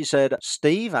told me, she said,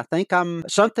 "Steve, I think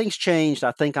something's changed.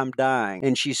 I think I'm dying."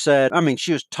 And she said,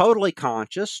 she was totally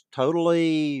conscious,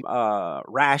 totally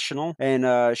rational,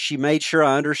 and she made sure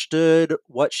I understood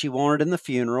what she wanted in the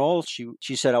funeral.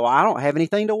 She said, "Oh, I don't have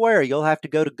anything to wear. You'll have to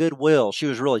go to Goodwill." She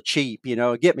was really cheap,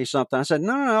 get me something. I said,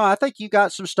 No, I think you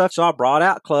got some stuff. So I brought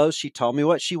out clothes. She told me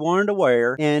what she wanted to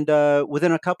wear. And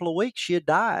within a couple of weeks, she had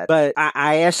died. But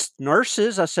I asked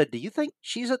nurses, I said, "Do you think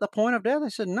she's at the point of death?" They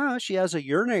said, "No, she has a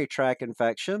urinary tract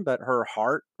infection, but her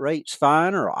heart rate's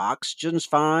fine. Her oxygen's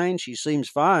fine. She seems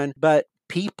fine." But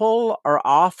people are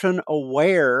often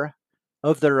aware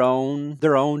of their own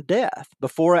death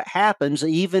before it happens,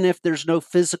 even if there's no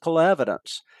physical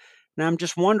evidence. Now, I'm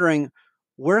just wondering,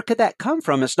 where could that come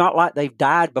from? It's not like they've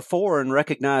died before and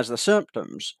recognized the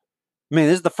symptoms.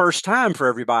 This is the first time for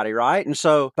everybody, right? And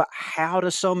so, but how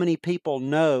do so many people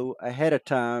know ahead of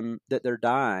time that they're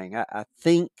dying? I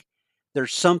think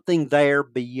there's something there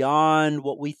beyond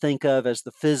what we think of as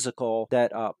the physical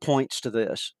that points to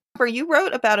this. You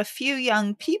wrote about a few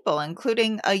young people,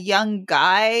 including a young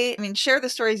guy. Share the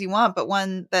stories you want, but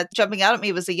one that's jumping out at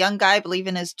me was a young guy, I believe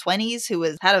in his 20s, who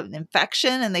had an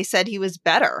infection, and they said he was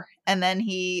better. And then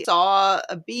he saw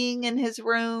a being in his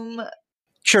room.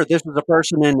 Sure, this was a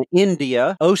person in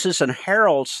India. Osis and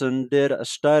Harrelson did a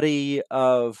study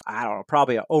of, I don't know,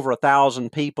 probably over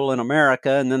 1,000 people in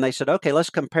America. And then they said, okay, let's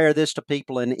compare this to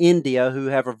people in India who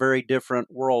have a very different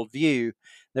worldview.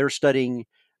 They were studying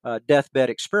deathbed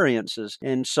experiences.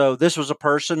 And so this was a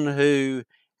person who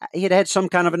he had some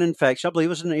kind of an infection. I believe it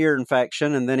was an ear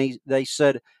infection. And then they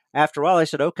said, after a while, they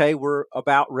said, okay, we're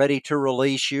about ready to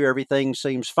release you. Everything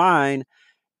seems fine.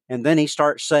 And then he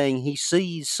starts saying he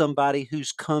sees somebody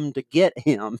who's come to get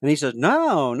him. And he says,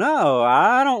 no,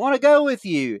 I don't want to go with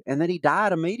you. And then he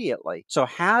died immediately. So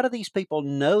how do these people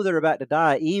know they're about to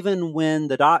die, even when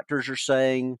the doctors are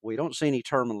saying, we don't see any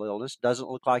terminal illness, doesn't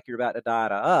look like you're about to die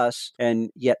to us,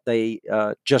 and yet they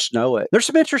just know it? There's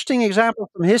some interesting examples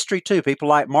from history, too. People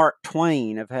like Mark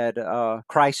Twain have had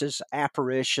crisis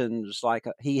apparitions, like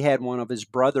he had one of his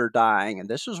brother dying, and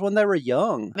this was when they were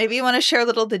young. Maybe you want to share a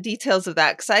little the details of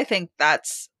that, because I think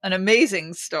that's an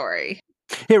amazing story.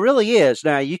 It really is.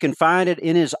 Now, you can find it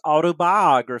in his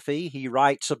autobiography. He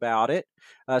writes about it.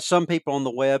 Some people on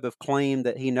the web have claimed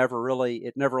that it never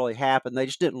really happened. They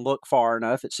just didn't look far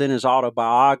enough. It's in his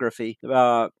autobiography.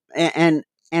 And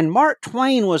Mark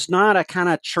Twain was not a kind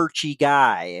of churchy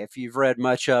guy, if you've read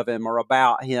much of him or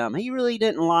about him. He really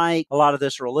didn't like a lot of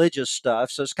this religious stuff,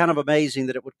 so it's kind of amazing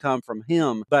that it would come from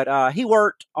him. But he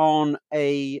worked on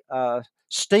a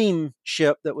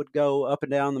steamship that would go up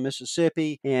and down the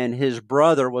Mississippi, and his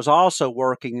brother was also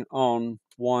working on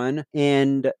one.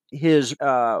 And his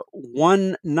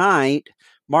one night,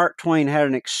 Mark Twain had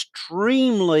an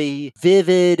extremely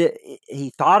vivid,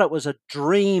 he thought it was a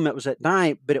dream. It was at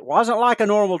night, but it wasn't like a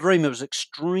normal dream. It was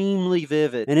extremely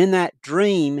vivid. And in that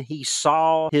dream, he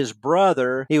saw his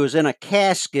brother. He was in a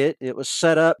casket. It was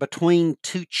set up between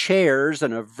two chairs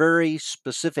in a very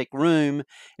specific room.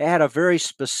 It had a very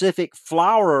specific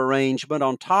flower arrangement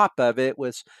on top of it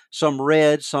with some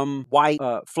red, some white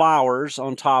flowers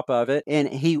on top of it. And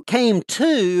he came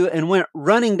to and went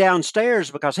running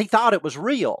downstairs because he thought it was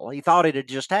real. He thought it had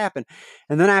just happened.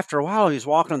 And then after a while, he was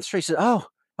walking on the street. He said, oh,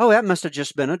 that must have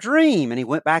just been a dream. And he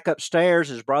went back upstairs.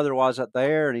 His brother wasn't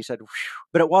there. And he said, whew.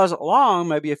 But it wasn't long,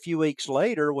 maybe a few weeks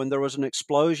later, when there was an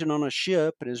explosion on a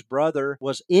ship and his brother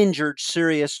was injured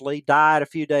seriously, died a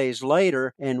few days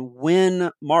later. And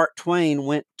when Mark Twain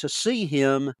went to see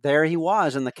him, there he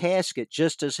was in the casket,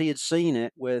 just as he had seen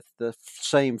it, with the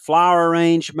same flower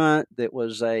arrangement. That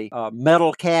was a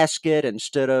metal casket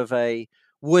instead of a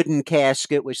wooden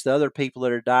casket, which the other people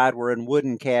that had died were in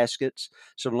wooden caskets.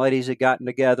 Some ladies had gotten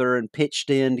together and pitched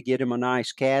in to get him a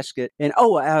nice casket.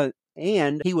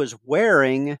 And he was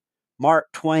wearing Mark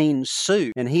Twain's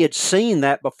suit. And he had seen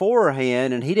that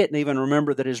beforehand, and he didn't even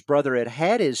remember that his brother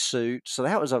had his suit. So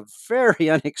that was a very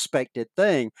unexpected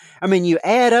thing. I mean, you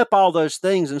add up all those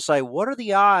things and say, what are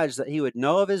the odds that he would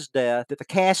know of his death, that the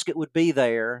casket would be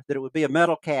there, that it would be a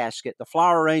metal casket, the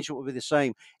flower arrangement would be the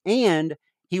same, and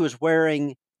he was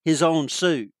wearing his own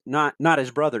suit, not his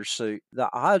brother's suit. The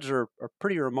odds are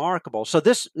pretty remarkable. So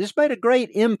this made a great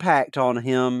impact on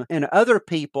him, and other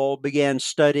people began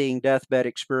studying deathbed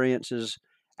experiences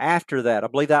after that. I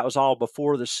believe that was all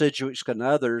before the Sidgwicks and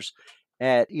others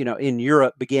in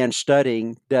Europe began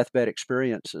studying deathbed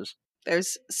experiences.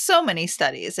 There's so many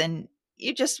studies, and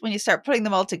when you start putting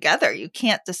them all together, you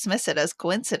can't dismiss it as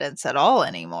coincidence at all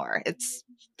anymore. It's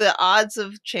the odds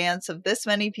of chance of this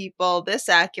many people, this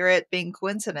accurate, being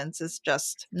coincidence is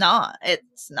just not.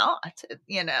 It's not,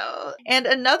 And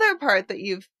another part that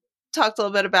you've talked a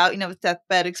little bit about, with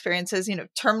deathbed experiences,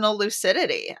 terminal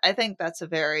lucidity. I think that's a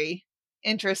very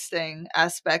interesting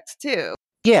aspect too.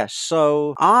 Yes.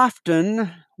 So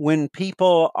often when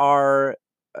people are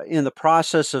in the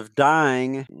process of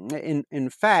dying, in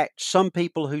fact, some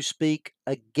people who speak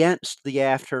against the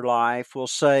afterlife will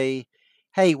say,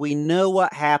 hey, we know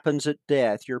what happens at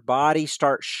death. Your body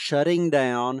starts shutting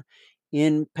down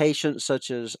in patients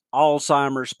such as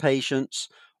Alzheimer's patients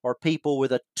or people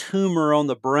with a tumor on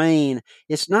the brain.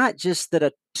 It's not just that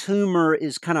a tumor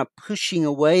is kind of pushing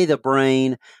away the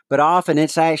brain, but often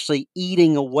it's actually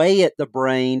eating away at the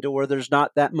brain to where there's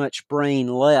not that much brain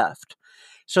left.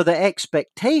 So the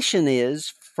expectation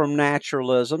is from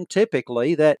naturalism,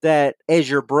 typically, that as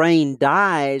your brain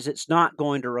dies, it's not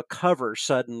going to recover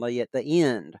suddenly at the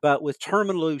end. But with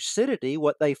terminal lucidity,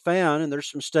 what they found, and there's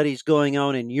some studies going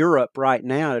on in Europe right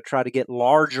now to try to get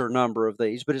larger number of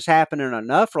these, but it's happened in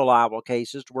enough reliable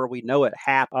cases to where we know it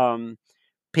happened.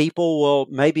 People will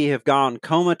maybe have gone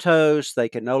comatose, they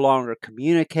can no longer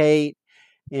communicate,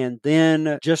 and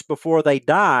then just before they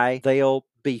die, they'll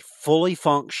be fully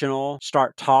functional,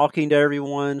 start talking to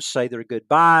everyone, say their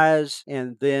goodbyes,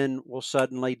 and then will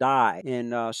suddenly die.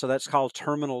 And so that's called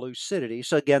terminal lucidity.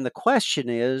 So again, the question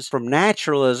is from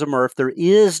naturalism, or if there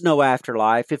is no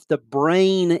afterlife, if the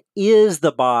brain is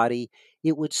the body,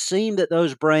 it would seem that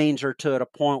those brains are at a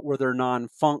point where they're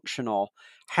non-functional.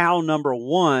 How, number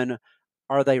one,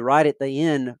 are they right at the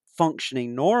end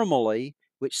functioning normally?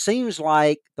 Which seems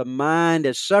like the mind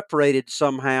is separated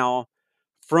somehow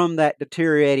from that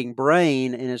deteriorating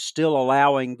brain and is still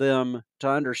allowing them to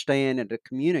understand and to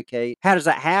communicate. How does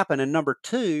that happen? And number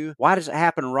two, why does it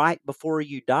happen right before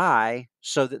you die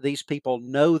so that these people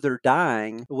know they're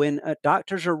dying when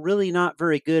doctors are really not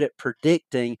very good at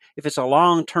predicting? If it's a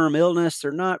long-term illness,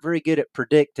 they're not very good at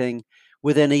predicting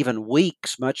within even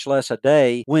weeks, much less a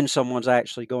day, when someone's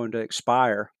actually going to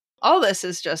expire. All this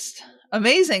is just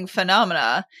amazing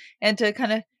phenomena. And to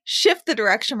kind of shift the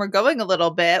direction we're going a little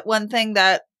bit, one thing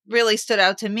that really stood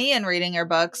out to me in reading your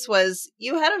books was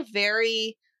you had a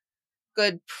very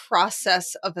good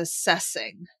process of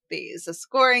assessing these, a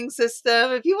scoring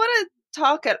system. If you want to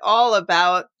talk at all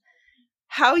about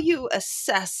how you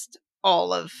assessed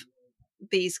all of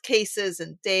these cases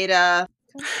and data.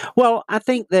 Well, I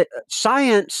think that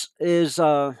science is,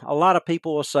 a lot of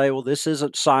people will say, well, this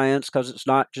isn't science because it's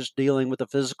not just dealing with the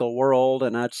physical world.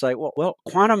 And I'd say, well,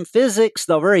 quantum physics,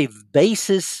 the very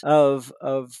basis of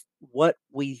what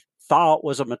we thought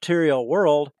was a material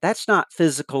world, that's not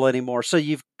physical anymore. So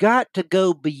you've got to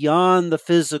go beyond the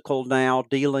physical now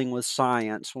dealing with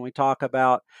science. When we talk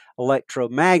about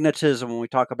electromagnetism, when we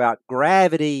talk about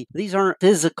gravity, these aren't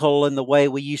physical in the way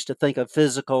we used to think of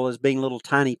physical as being little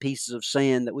tiny pieces of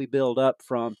sand that we build up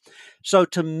from. So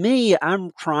to me, I'm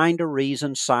trying to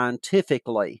reason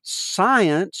scientifically.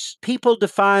 Science, people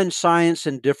define science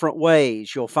in different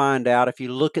ways. You'll find out if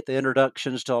you look at the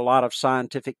introductions to a lot of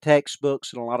scientific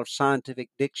textbooks and a lot of scientific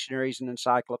dictionaries and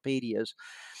encyclopedias.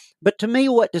 But to me,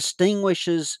 what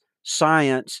distinguishes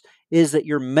science is that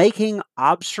you're making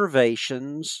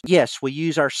observations. Yes, we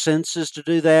use our senses to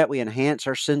do that. We enhance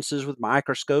our senses with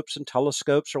microscopes and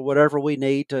telescopes or whatever we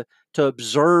need to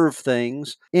observe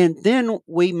things. And then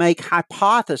we make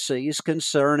hypotheses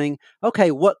concerning,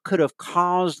 okay, what could have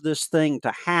caused this thing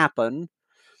to happen?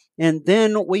 And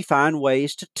then we find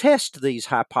ways to test these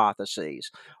hypotheses.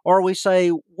 Or we say,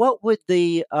 what would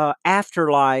the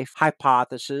afterlife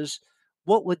hypothesis,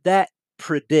 what would that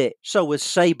predict? So with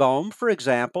Sabom, for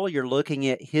example, you're looking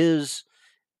at his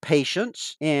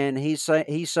patients, and he's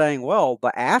saying, well,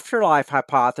 the afterlife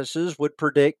hypothesis would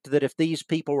predict that if these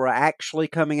people were actually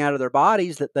coming out of their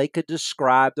bodies, that they could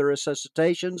describe their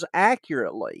resuscitations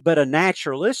accurately. But a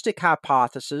naturalistic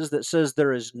hypothesis that says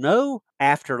there is no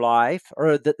afterlife,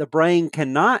 or that the brain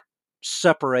cannot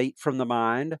separate from the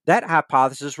mind, that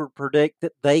hypothesis would predict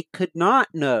that they could not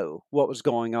know what was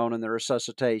going on in their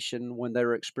resuscitation when they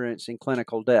were experiencing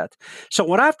clinical death. So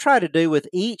what I've tried to do with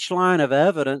each line of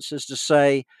evidence is to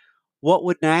say, what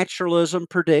would naturalism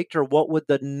predict, or what would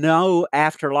the no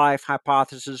afterlife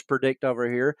hypothesis predict over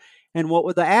here? And what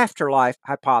would the afterlife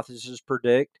hypothesis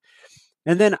predict?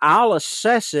 And then I'll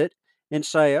assess it and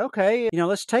say, okay,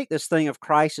 let's take this thing of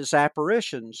crisis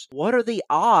apparitions. What are the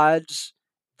odds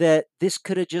that this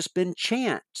could have just been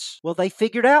chance? Well, they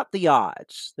figured out the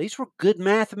odds. These were good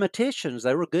mathematicians.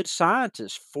 They were good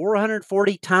scientists.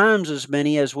 440 times as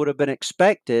many as would have been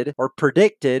expected or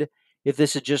predicted if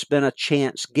this had just been a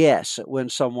chance guess at when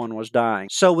someone was dying.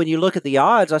 So when you look at the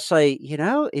odds, I say,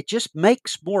 it just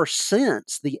makes more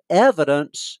sense. The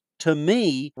evidence, to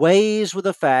me, weighs with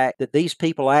the fact that these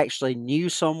people actually knew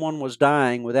someone was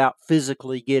dying without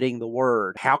physically getting the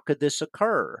word. How could this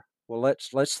occur? Well,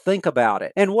 let's think about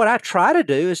it. And what I try to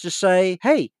do is to say,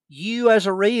 hey, you as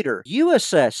a reader, you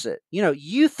assess it.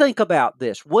 You think about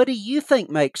this. What do you think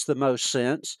makes the most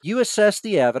sense? You assess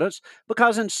the evidence,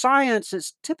 because in science,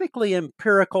 it's typically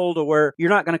empirical, to where you're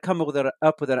not going to come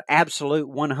up with an absolute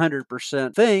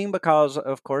 100% thing, because,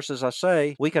 of course, as I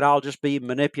say, we could all just be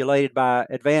manipulated by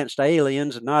advanced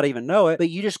aliens and not even know it. But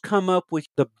you just come up with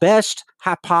the best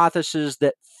hypothesis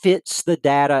that fits the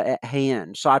data at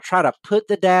hand. So I try to put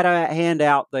the data at hand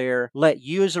out there, let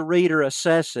you as a reader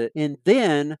assess it, and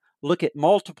then look at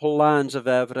multiple lines of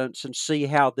evidence and see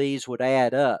how these would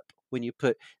add up. When you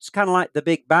put, it's kind of like the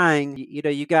Big Bang,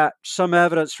 you got some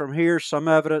evidence from here, some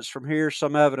evidence from here,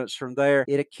 some evidence from there.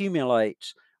 It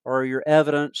accumulates. Or your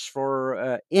evidence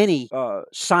for any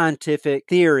scientific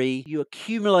theory, you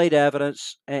accumulate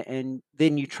evidence and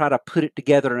then you try to put it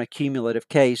together in a cumulative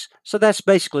case. So that's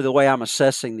basically the way I'm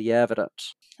assessing the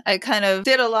evidence. I kind of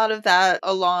did a lot of that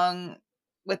along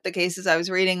with the cases I was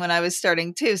reading when I was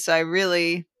starting too. So I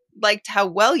really liked how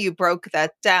well you broke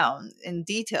that down in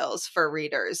details for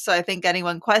readers. So I think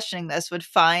anyone questioning this would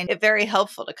find it very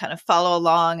helpful to kind of follow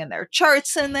along, and there are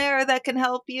charts in there that can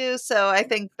help you. So I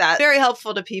think that's very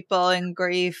helpful to people in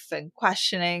grief and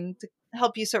questioning, to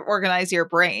help you sort of organize your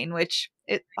brain, which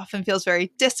it often feels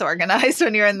very disorganized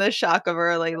when you're in the shock of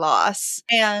early loss.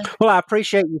 And well, I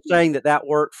appreciate you saying that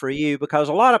worked for you, because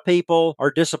a lot of people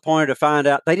are disappointed to find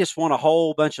out they just want a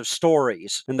whole bunch of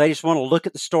stories, and they just want to look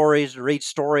at the stories and read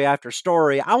story after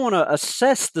story. I want to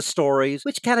assess the stories,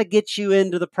 which kind of gets you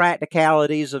into the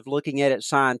practicalities of looking at it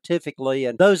scientifically.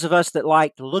 And those of us that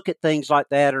like to look at things like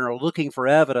that and are looking for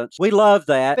evidence, we love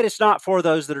that. But it's not for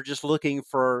those that are just looking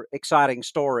for exciting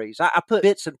stories. I put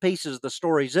bits and pieces of the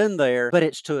stories in there, but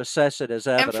it's to assess it as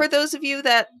evidence. And for those of you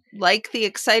that like the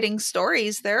exciting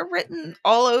stories, they're written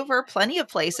all over plenty of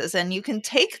places, and you can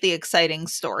take the exciting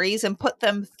stories and put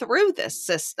them through this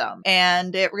system,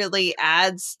 and it really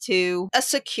adds to a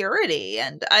security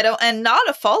and not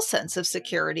a false sense of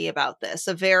security about this,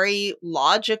 a very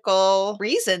logical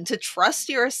reason to trust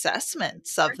your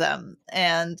assessments of them.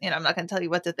 And I'm not going to tell you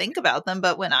what to think about them,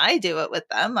 but when I do it with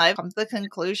them, I've come to the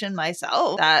conclusion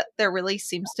myself that there really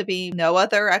seems to be no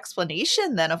other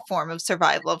explanation than a form of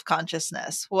survival of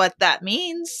consciousness. What that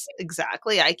means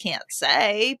exactly, I can't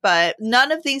say, but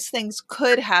none of these things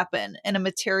could happen in a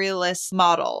materialist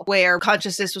model where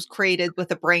consciousness was created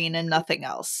with a brain and nothing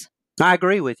else. I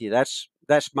agree with you. That's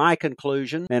my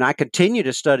conclusion, and I continue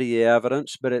to study the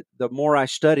evidence, but the more I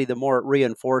study, the more it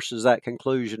reinforces that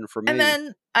conclusion for me. And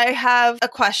then I have a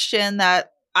question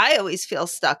that I always feel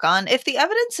stuck on. If the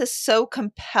evidence is so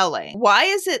compelling,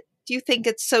 why do you think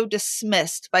it's so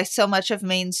dismissed by so much of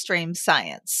mainstream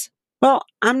science? Well,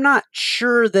 I'm not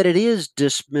sure that it is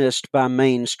dismissed by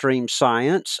mainstream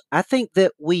science. I think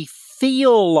that we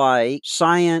feel like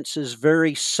science is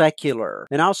very secular.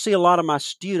 And I'll see a lot of my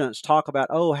students talk about,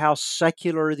 how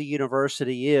secular the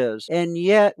university is. And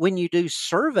yet, when you do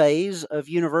surveys of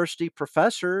university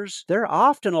professors, they're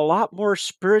often a lot more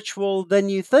spiritual than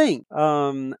you think.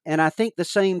 And I think the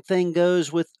same thing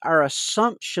goes with our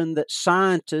assumption that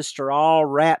scientists are all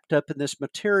wrapped up in this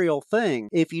material thing.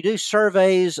 If you do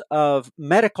surveys of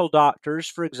medical doctors,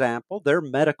 for example, they're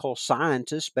medical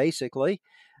scientists, basically.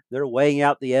 They're weighing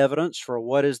out the evidence for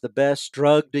what is the best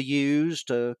drug to use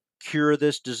to cure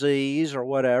this disease or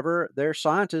whatever. They're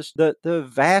scientists. The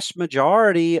vast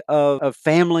majority of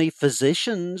family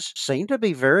physicians seem to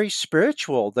be very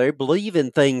spiritual. They believe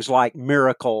in things like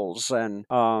miracles. And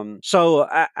so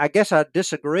I guess I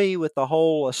disagree with the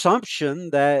whole assumption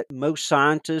that most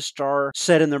scientists are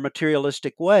set in their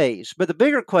materialistic ways. But the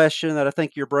bigger question that I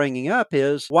think you're bringing up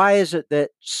is, why is it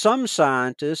that some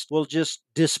scientists will just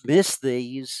dismiss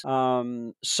these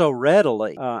so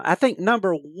readily? I think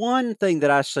number one thing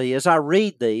that I see as I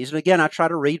read these, and again, I try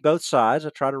to read both sides. I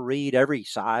try to read every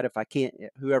side if I can't,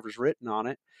 whoever's written on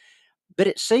it. But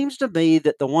it seems to me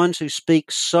that the ones who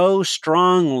speak so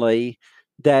strongly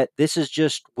that this is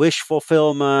just wish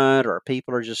fulfillment, or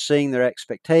people are just seeing their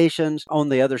expectations on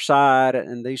the other side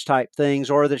and these type things,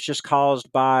 or that's just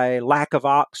caused by lack of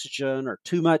oxygen or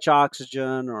too much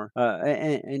oxygen, or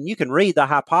and you can read the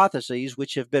hypotheses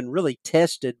which have been really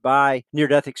tested by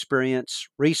near-death experience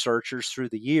researchers through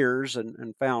the years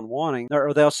and found wanting,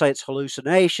 or they'll say it's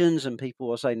hallucinations, and people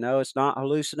will say, no, it's not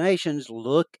hallucinations.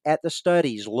 Look at the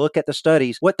studies. Look at the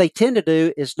studies. What they tend to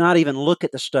do is not even look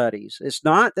at the studies. It's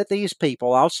not that these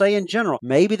people, I'll say in general,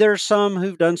 maybe there's some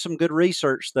who've done some good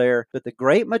research there, but the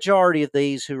great majority of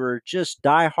these who are just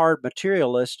diehard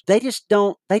materialists, they just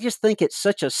think it's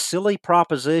such a silly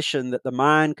proposition that the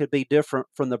mind could be different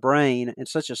from the brain, and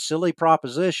such a silly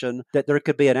proposition that there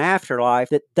could be an afterlife,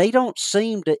 that they don't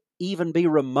seem to even be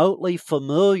remotely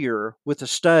familiar with the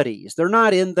studies. They're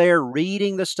not in there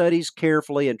reading the studies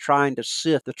carefully and trying to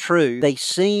sift the truth. They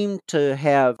seem to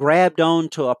have grabbed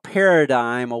onto a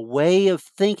paradigm, a way of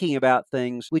thinking about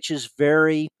things, which is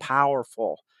very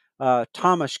powerful.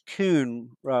 Thomas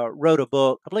Kuhn wrote a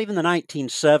book, I believe in the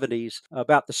 1970s,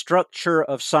 about the structure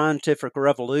of scientific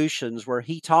revolutions, where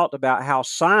he talked about how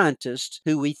scientists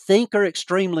who we think are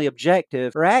extremely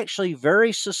objective are actually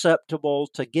very susceptible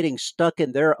to getting stuck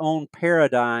in their own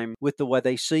paradigm with the way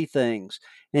they see things.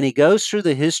 And he goes through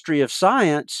the history of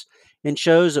science and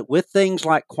shows that with things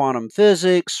like quantum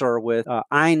physics, or with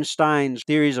Einstein's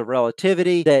theories of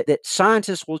relativity, that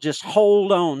scientists will just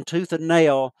hold on tooth and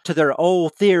nail to their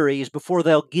old theories before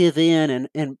they'll give in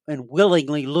and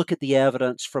willingly look at the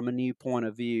evidence from a new point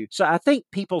of view. So I think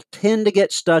people tend to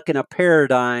get stuck in a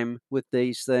paradigm with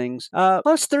these things.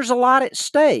 Plus, there's a lot at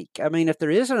stake. I mean, if there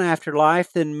is an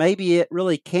afterlife, then maybe it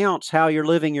really counts how you're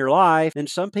living your life, and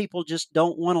some people just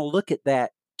don't want to look at that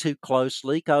too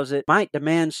closely because it might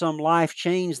demand some life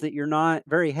change that you're not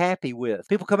very happy with.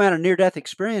 People come out of near-death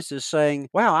experiences saying,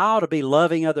 wow, I ought to be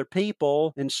loving other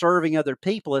people and serving other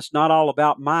people. It's not all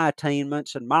about my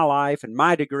attainments and my life and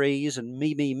my degrees and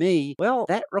me. Well,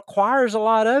 that requires a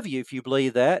lot of you if you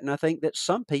believe that, and I think that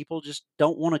some people just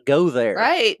don't want to go there.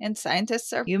 Right. And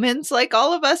scientists are humans like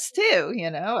all of us too,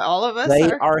 all of us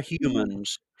They are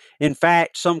humans. In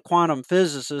fact, some quantum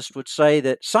physicists would say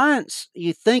that science,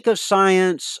 you think of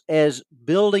science as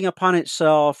building upon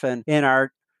itself, and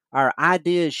our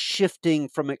ideas shifting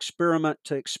from experiment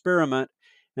to experiment.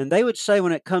 And they would say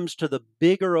when it comes to the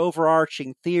bigger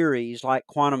overarching theories like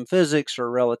quantum physics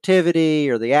or relativity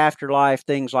or the afterlife,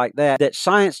 things like that, that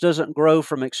science doesn't grow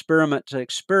from experiment to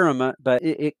experiment, but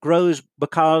it grows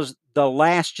because the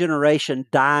last generation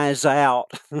dies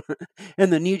out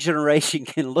and the new generation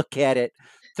can look at it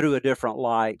through a different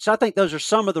light. So I think those are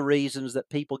some of the reasons that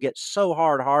people get so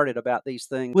hard-hearted about these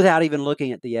things without even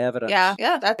looking at the evidence. Yeah,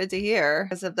 that's good to hear.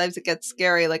 Because sometimes it gets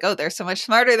scary, like, oh, they're so much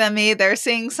smarter than me. They're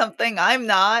seeing something I'm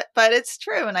not. But it's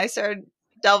true. And I started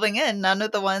delving in. None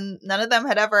of them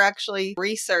had ever actually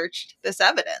researched this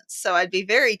evidence. So I'd be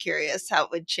very curious how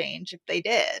it would change if they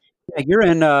did. Yeah, you're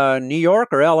in New York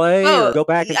or LA, or go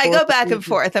back and forth? I go back and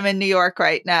forth. I'm in New York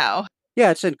right now.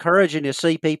 Yeah, it's encouraging to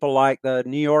see people like the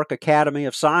New York Academy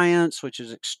of Science, which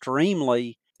is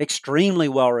extremely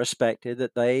well respected,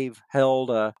 that they've held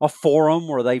a forum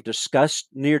where they've discussed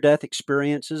near-death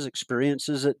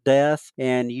experiences at death,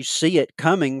 and you see it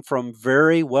coming from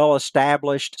very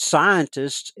well-established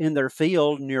scientists in their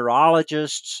field,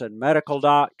 neurologists and medical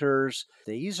doctors.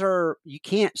 These are, you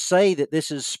can't say that this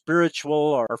is spiritual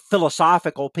or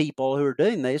philosophical people who are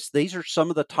doing this. These are some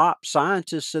of the top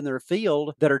scientists in their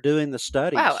field that are doing the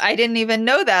studies. Wow, I didn't even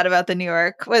know that about the New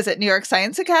York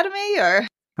Science Academy, or?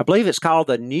 I believe it's called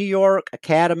the New York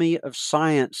Academy of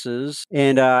Sciences.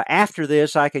 And after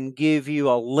this, I can give you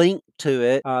a link to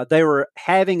it. They were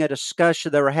having a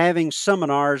discussion. They were having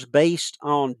seminars based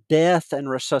on death and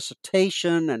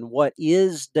resuscitation and what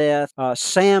is death.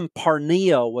 Sam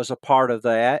Parnell was a part of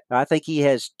that. I think he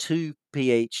has 2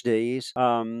 PhDs.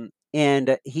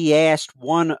 And he asked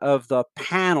one of the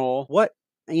panel,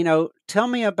 tell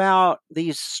me about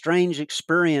these strange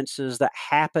experiences that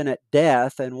happen at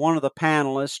death. And one of the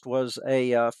panelists was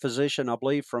a physician, I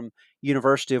believe, from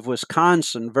University of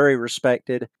Wisconsin, very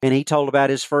respected. And he told about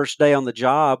his first day on the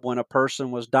job when a person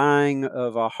was dying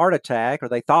of a heart attack, or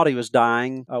they thought he was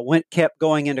dying, kept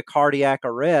going into cardiac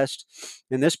arrest.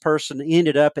 And this person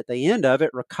ended up at the end of it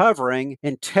recovering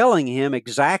and telling him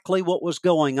exactly what was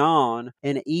going on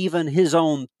and even his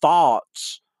own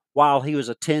thoughts while he was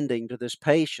attending to this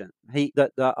patient.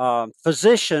 The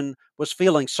physician was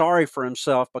feeling sorry for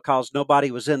himself because nobody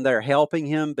was in there helping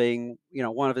him, being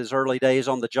one of his early days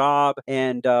on the job,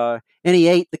 and he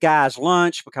ate the guy's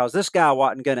lunch because this guy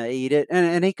wasn't going to eat it.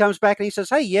 And he comes back and he says,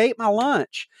 "Hey, you ate my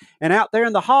lunch, and out there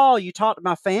in the hall you talked to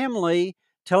my family,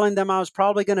 telling them I was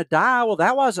probably going to die. Well,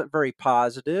 that wasn't very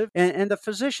positive." And the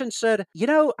physician said,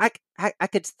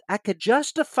 I could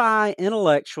justify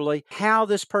intellectually how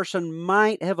this person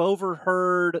might have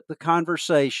overheard the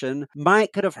conversation,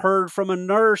 could have heard from a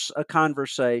nurse a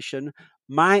conversation,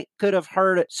 could have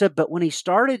heard it said, but when he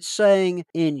started saying,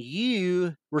 "and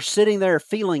you were sitting there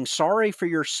feeling sorry for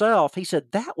yourself," he said,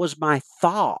 "that was my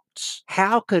thoughts.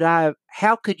 How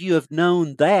could you have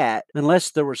known that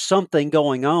unless there was something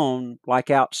going on like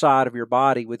outside of your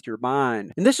body with your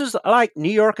mind?" And this is like New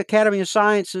York Academy of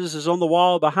Sciences is on the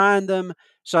wall behind them.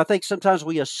 So I think sometimes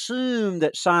we assume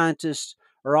that scientists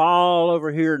are all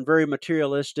over here and very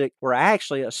materialistic. We're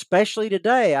actually, especially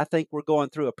today, I think we're going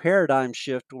through a paradigm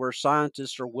shift where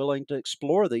scientists are willing to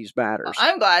explore these matters.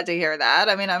 I'm glad to hear that.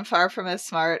 I mean, I'm far from as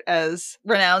smart as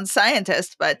renowned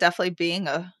scientists, but definitely being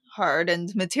a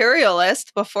hardened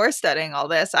materialist before studying all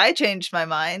this, I changed my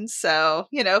mind. So,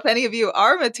 if any of you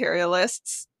are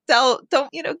materialists, don't,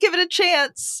 give it a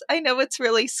chance. I know it's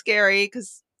really scary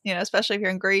because, especially if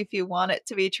you're in grief, you want it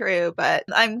to be true. But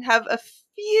I have a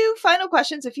few final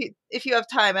questions if you have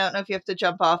time. I don't know if you have to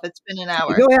jump off. It's been an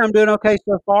hour. Go ahead. I'm doing okay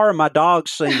so far. My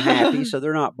dogs seem happy, so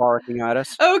they're not barking at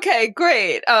us. Okay,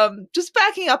 great. Just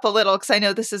backing up a little, because I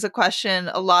know this is a question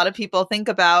a lot of people think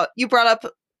about. You brought up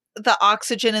the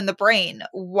oxygen in the brain.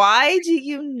 Why do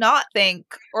you not think,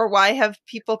 or why have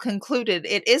people concluded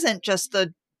it isn't just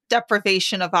the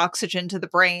deprivation of oxygen to the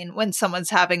brain when someone's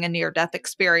having a near-death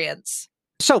experience?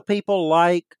 So people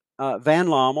like Van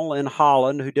Lommel in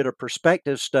Holland, who did a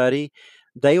prospective study,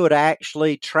 they would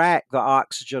actually track the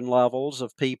oxygen levels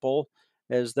of people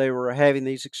as they were having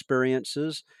these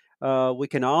experiences. We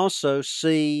can also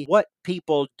see what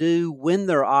people do when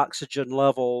their oxygen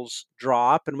levels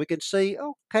drop, and we can see,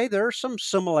 okay, there are some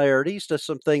similarities to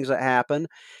some things that happen,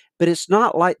 but it's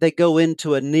not like they go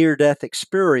into a near-death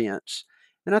experience.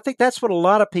 And I think that's what a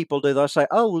lot of people do. They'll say,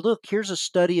 "Oh, look, here's a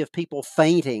study of people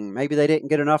fainting. Maybe they didn't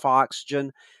get enough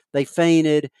oxygen. They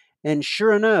fainted." And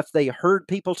sure enough, they heard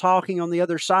people talking on the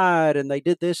other side and they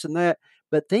did this and that.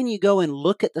 But then you go and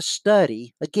look at the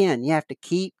study. Again, you have to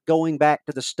keep going back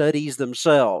to the studies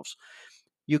themselves.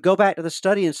 You go back to the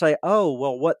study and say, "Oh,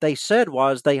 well, what they said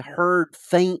was they heard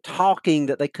faint talking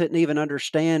that they couldn't even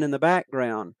understand in the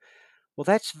background." Well,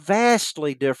 that's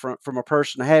vastly different from a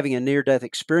person having a near-death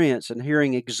experience and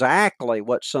hearing exactly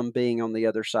what some being on the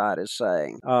other side is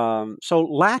saying. So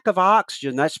lack of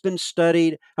oxygen, that's been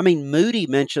studied. I mean, Moody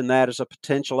mentioned that as a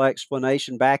potential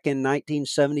explanation back in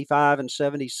 1975 and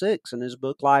 76 in his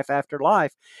book, Life After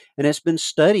Life. And it's been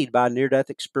studied by near-death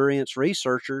experience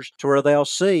researchers to where they'll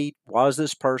see, was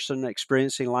this person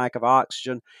experiencing lack of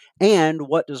oxygen? And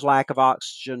what does lack of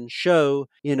oxygen show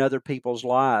in other people's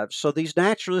lives? So these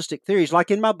naturalistic theories,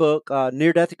 like in my book,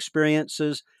 Near-Death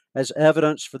Experiences as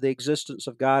Evidence for the Existence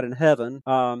of God in Heaven,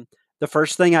 the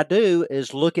first thing I do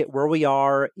is look at where we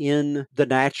are in the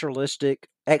naturalistic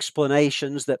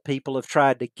explanations that people have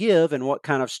tried to give and what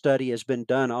kind of study has been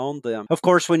done on them. Of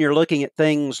course, when you're looking at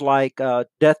things like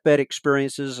deathbed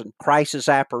experiences and crisis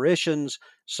apparitions,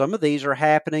 some of these are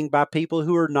happening by people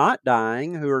who are not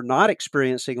dying, who are not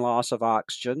experiencing loss of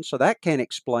oxygen, so that can't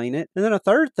explain it. And then a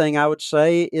third thing I would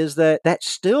say is that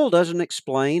still doesn't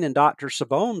explain, in Dr.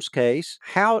 Sabone's case,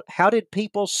 how did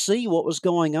people see what was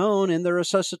going on in their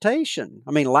resuscitation?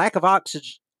 I mean, lack of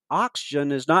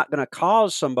oxygen is not going to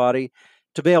cause somebody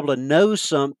to be able to know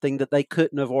something that they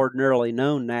couldn't have ordinarily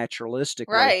known naturalistically.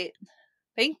 Right.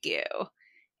 Thank you.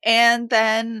 And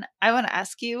then I want to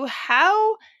ask you,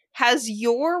 how has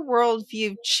your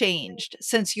worldview changed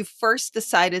since you first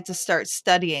decided to start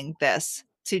studying this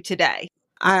to today?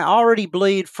 I already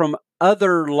believed from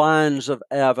other lines of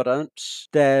evidence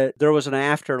that there was an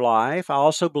afterlife. I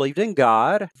also believed in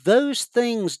God. Those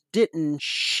things didn't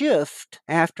shift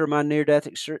after my near death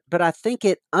experience, but I think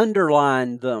it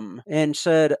underlined them and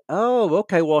said, oh,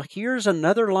 okay, well, here's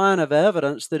another line of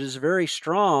evidence that is very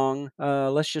strong.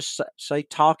 Let's just say,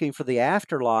 talking for the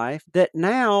afterlife, that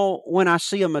now when I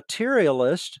see a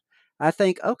materialist, I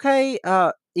think, okay,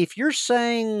 if you're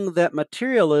saying that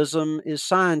materialism is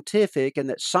scientific and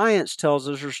that science tells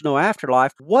us there's no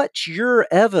afterlife, what's your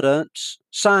evidence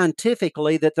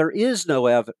scientifically that there is no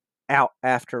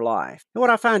afterlife? And what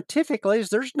I find typically is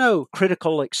there's no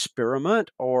critical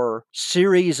experiment or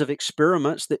series of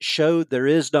experiments that showed there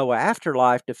is no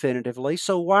afterlife definitively.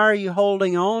 So why are you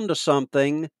holding on to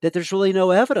something that there's really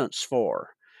no evidence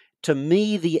for? To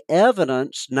me, the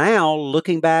evidence now,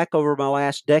 looking back over my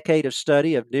last decade of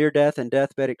study of near death and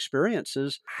deathbed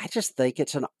experiences, I just think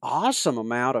it's an awesome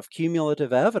amount of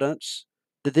cumulative evidence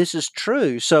that this is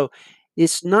true. So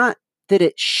it's not that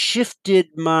it shifted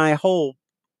my whole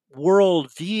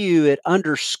worldview, it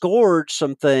underscored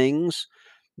some things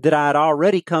that I'd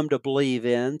already come to believe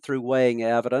in through weighing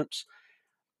evidence.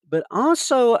 But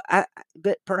also,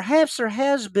 but perhaps there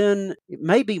has been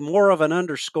maybe more of an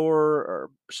underscore or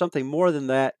something more than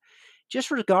that,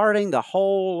 just regarding the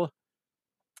whole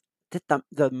that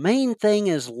the main thing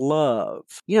is love.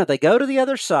 They go to the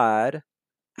other side.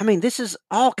 I mean, this is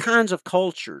all kinds of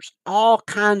cultures, all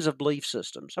kinds of belief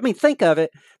systems. I mean, think of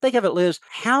it. Think of it, Liz.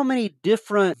 How many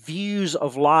different views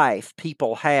of life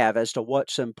people have as to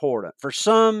what's important? For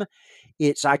some,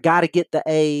 it's I got to get the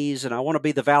A's and I want to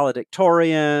be the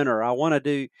valedictorian, or I want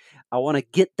to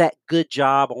get that good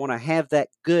job. I want to have that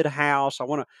good house.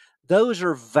 Those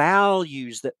are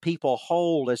values that people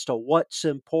hold as to what's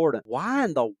important. Why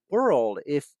in the world,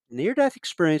 if near death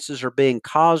experiences are being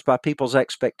caused by people's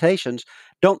expectations,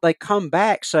 don't they come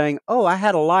back saying, oh, I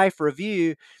had a life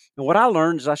review, and what I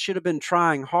learned is I should have been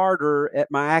trying harder at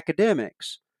my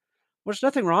academics? Well, there's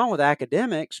nothing wrong with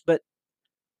academics, but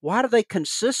why do they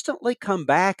consistently come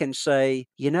back and say,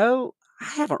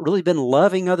 I haven't really been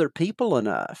loving other people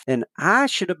enough, and I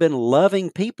should have been loving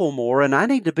people more, and I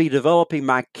need to be developing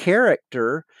my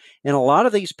character. And a lot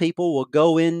of these people will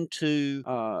go into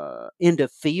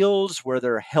fields where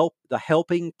they're the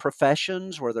helping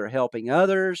professions, where they're helping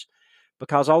others,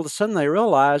 because all of a sudden they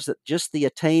realize that just the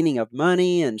attaining of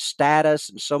money and status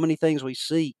and so many things we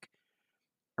seek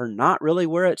are not really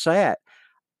where it's at.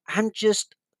 I'm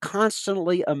just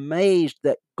constantly amazed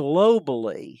that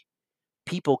globally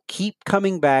people keep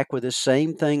coming back with the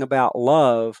same thing about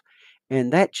love.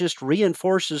 And that just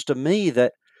reinforces to me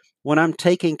that when I'm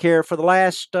taking care for the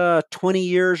last 20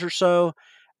 years or so,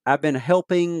 I've been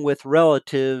helping with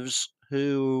relatives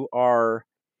who are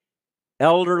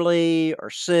elderly or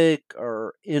sick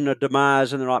or in a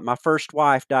demise and they're like, my first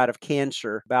wife died of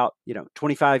cancer about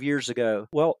 25 years ago.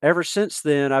 Well, ever since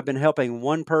then I've been helping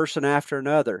one person after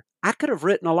another. I could have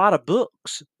written a lot of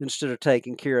books instead of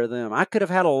taking care of them. I could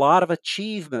have had a lot of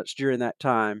achievements during that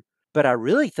time, but I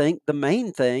really think the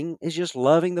main thing is just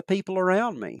loving the people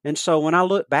around me. And so when I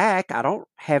look back, I don't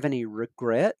have any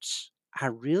regrets. I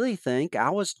really think I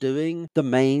was doing the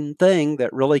main thing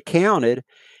that really counted.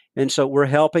 And so we're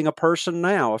helping a person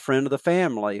now, a friend of the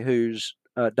family, who's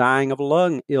dying of a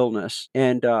lung illness.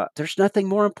 And there's nothing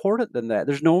more important than that.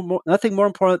 There's nothing more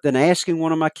important than asking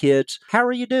one of my kids, how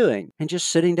are you doing? And just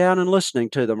sitting down and listening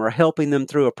to them or helping them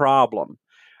through a problem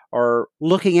or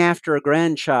looking after a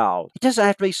grandchild. It doesn't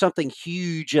have to be something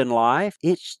huge in life.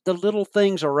 It's the little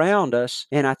things around us.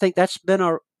 And I think that's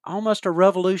been almost a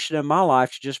revolution in my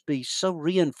life to just be so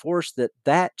reinforced that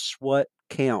that's what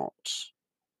counts.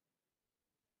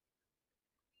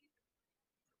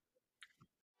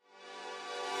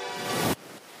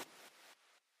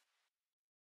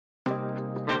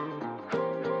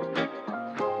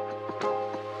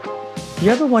 You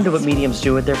ever wonder what mediums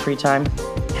do with their free time?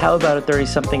 How about a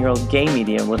 30-something-year-old gay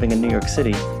medium living in New York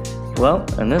City? Well,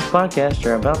 in this podcast,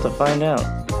 you're about to find out.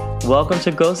 Welcome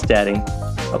to Ghost Daddy,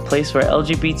 a place where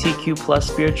LGBTQ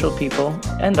plus spiritual people,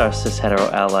 and our cis-hetero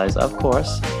allies, of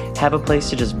course, have a place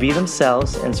to just be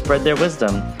themselves and spread their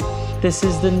wisdom. This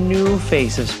is the new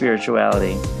face of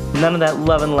spirituality. None of that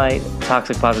love and light,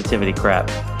 toxic positivity crap.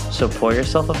 So pour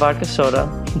yourself a vodka soda,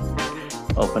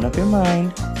 open up your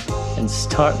mind, and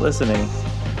start listening.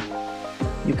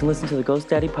 You can listen to the Ghost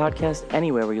Daddy podcast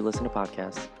anywhere where you listen to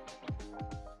podcasts.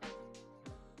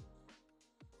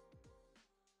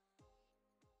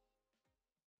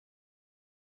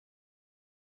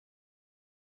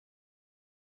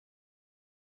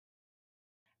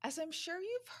 As I'm sure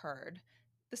you've heard,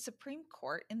 the Supreme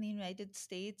Court in the United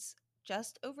States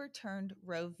just overturned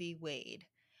Roe v. Wade,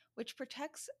 which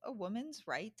protects a woman's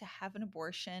right to have an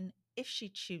abortion if she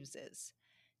chooses.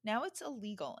 Now it's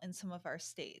illegal in some of our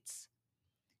states.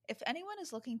 If anyone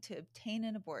is looking to obtain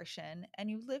an abortion and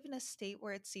you live in a state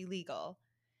where it's illegal,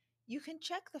 you can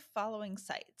check the following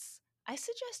sites. I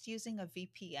suggest using a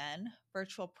VPN,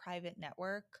 virtual private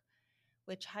network,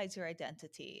 which hides your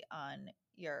identity on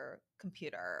your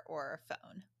computer or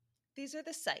phone. These are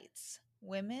the sites: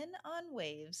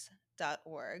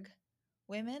 womenonwaves.org,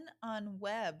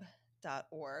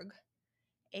 womenonweb.org,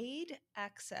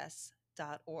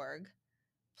 aidaccess.org,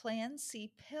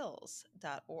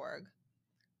 plancpills.org,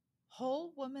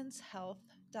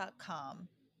 wholewomenshealth.com,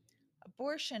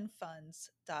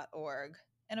 abortionfunds.org,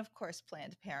 and of course,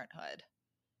 Planned Parenthood.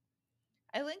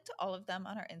 I linked to all of them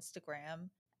on our Instagram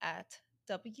at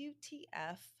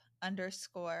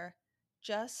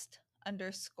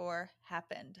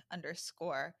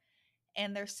WTF_just_happened_,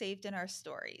 and they're saved in our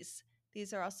stories.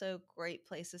 These are also great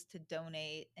places to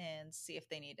donate and see if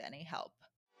they need any help.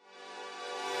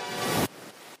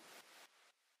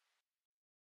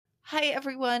 Hi,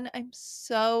 everyone. I'm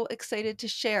so excited to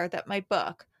share that my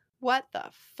book, What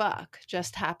the Fuck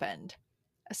Just Happened?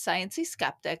 A Sciencey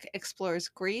Skeptic Explores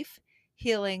Grief,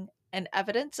 Healing, and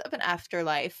Evidence of an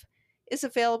Afterlife, is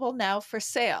available now for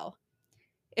sale.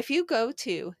 If you go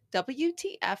to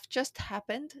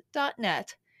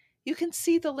WTFJustHappened.net, you can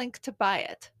see the link to buy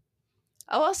it.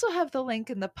 I'll also have the link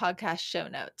in the podcast show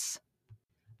notes.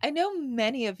 I know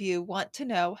many of you want to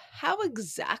know, how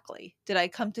exactly did I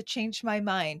come to change my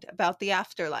mind about the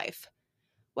afterlife?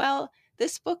 Well,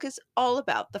 this book is all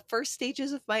about the first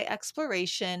stages of my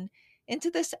exploration into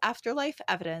this afterlife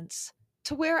evidence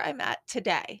to where I'm at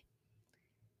today.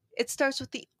 It starts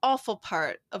with the awful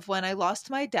part of when I lost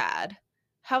my dad,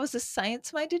 how as a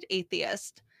science-minded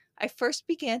atheist, I first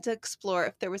began to explore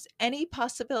if there was any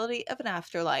possibility of an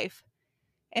afterlife,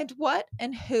 and what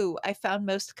and who I found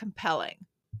most compelling.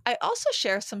 I also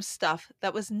share some stuff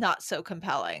that was not so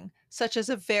compelling, such as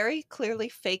a very clearly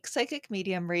fake psychic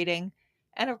medium reading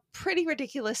and a pretty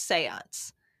ridiculous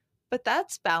seance. But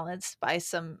that's balanced by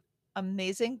some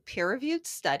amazing peer-reviewed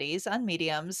studies on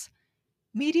mediums,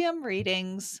 medium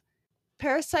readings,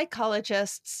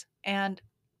 parapsychologists, and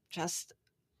just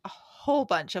a whole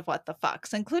bunch of what the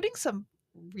fucks, including some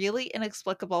really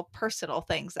inexplicable personal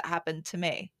things that happened to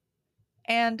me,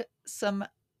 and some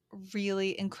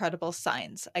really incredible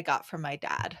signs I got from my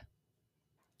dad.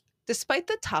 Despite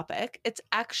the topic, it's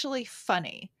actually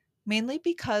funny, mainly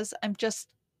because I'm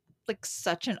just like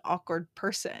such an awkward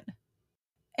person.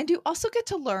 And you also get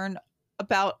to learn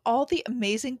about all the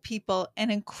amazing people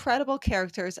and incredible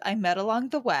characters I met along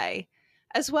the way,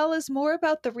 as well as more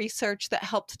about the research that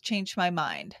helped change my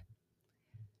mind.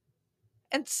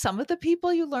 And some of the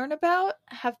people you learn about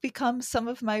have become some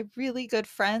of my really good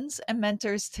friends and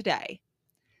mentors today.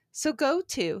 So go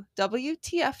to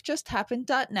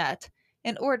WTFJustHappened.net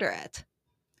and order it.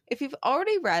 If you've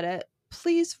already read it,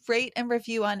 please rate and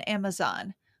review on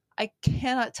Amazon. I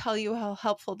cannot tell you how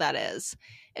helpful that is.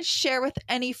 And share with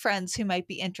any friends who might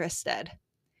be interested.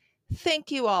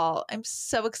 Thank you all. I'm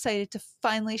so excited to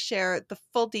finally share the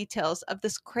full details of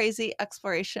this crazy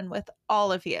exploration with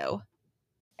all of you.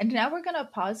 And now we're going to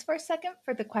pause for a second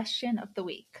for the question of the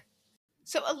week.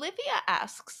 So Olivia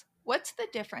asks, what's the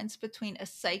difference between a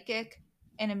psychic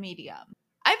and a medium?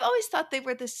 I've always thought they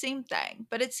were the same thing,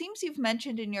 but it seems you've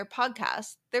mentioned in your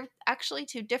podcast they're actually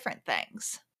two different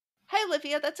things. Hi,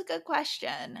 Olivia, that's a good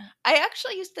question. I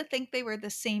actually used to think they were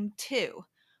the same too,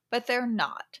 but they're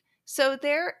not. So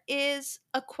there is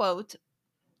a quote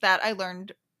that I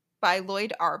learned by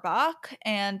Lloyd Arbach,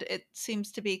 and it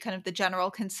seems to be kind of the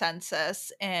general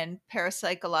consensus in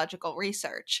parapsychological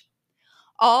research.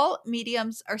 All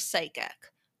mediums are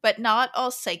psychic, but not all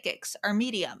psychics are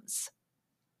mediums.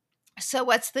 So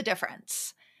what's the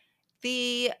difference?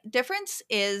 The difference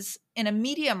is, in a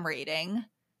medium reading,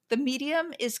 the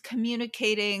medium is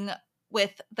communicating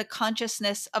with the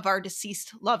consciousness of our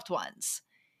deceased loved ones.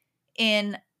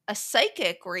 In a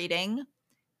psychic reading,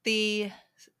 the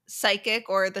psychic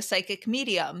or the psychic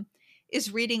medium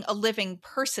is reading a living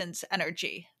person's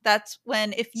energy. That's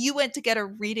when, if you went to get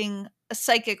a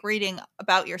psychic reading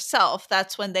about yourself,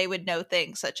 that's when they would know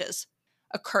things such as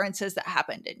occurrences that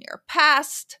happened in your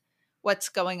past, what's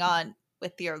going on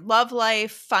with your love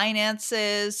life,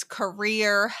 finances,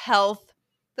 career, health.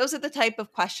 Those are the type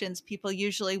of questions people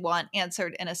usually want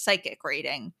answered in a psychic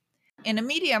reading. In a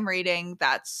medium reading,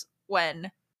 that's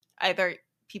when either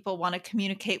people want to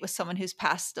communicate with someone who's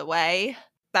passed away.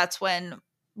 That's when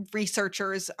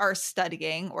researchers are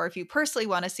studying, or if you personally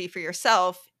want to see for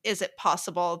yourself, is it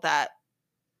possible that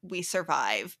we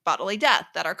survive bodily death,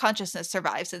 that our consciousness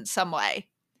survives in some way.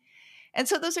 And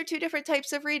so those are two different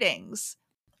types of readings.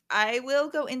 I will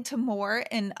go into more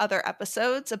in other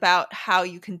episodes about how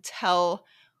you can tell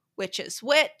which is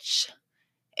which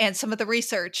and some of the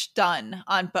research done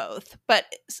on both. But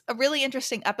a really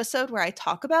interesting episode where I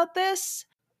talk about this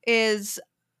is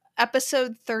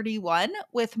episode 31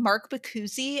 with Mark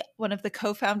Bacuzzi, one of the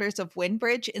co-founders of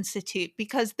Windbridge Institute,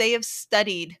 because they have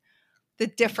studied the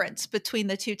difference between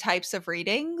the two types of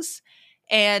readings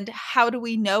and how do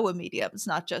we know a medium's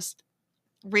not just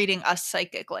reading us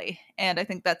psychically. And I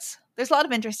think there's a lot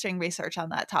of interesting research on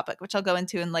that topic, which I'll go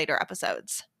into in later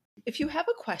episodes. If you have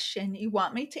a question you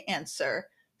want me to answer,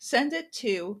 send it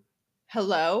to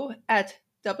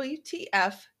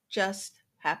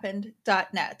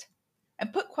hello@wtfjusthappened.net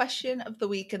and put question of the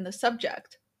week in the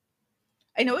subject.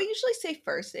 I know I usually say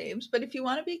first names, but if you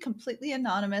want to be completely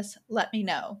anonymous, let me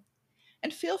know.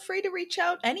 And feel free to reach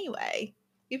out anyway,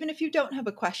 even if you don't have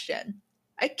a question.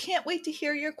 I can't wait to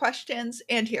hear your questions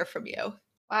and hear from you.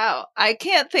 Wow, I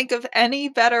can't think of any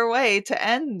better way to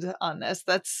end on this.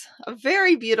 That's a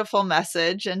very beautiful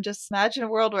message. And just imagine a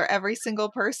world where every single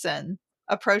person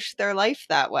approached their life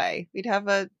that way. We'd have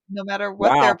no matter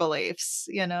what their beliefs,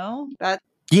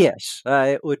 Yes,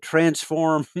 it would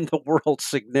transform the world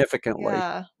significantly.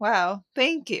 Yeah. Wow.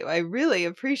 Thank you. I really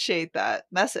appreciate that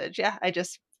message. Yeah. I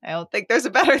don't think there's a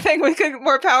better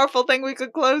more powerful thing we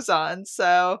could close on.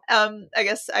 So I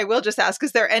guess I will just ask,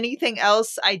 is there anything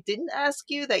else I didn't ask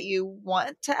you that you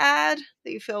want to add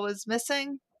that you feel was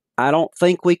missing? I don't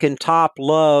think we can top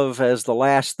love as the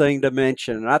last thing to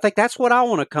mention. And I think that's what I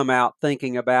want to come out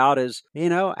thinking about is,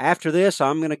 after this,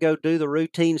 I'm going to go do the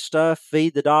routine stuff,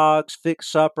 feed the dogs, fix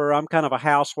supper. I'm kind of a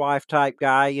housewife type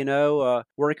guy,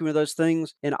 working with those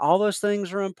things. And all those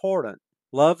things are important.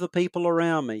 Love the people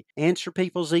around me. Answer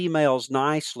people's emails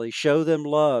nicely. Show them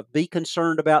love. Be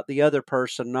concerned about the other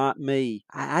person, not me.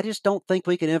 I just don't think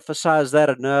we can emphasize that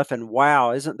enough. And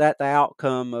wow, isn't that the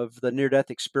outcome of the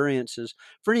near-death experiences?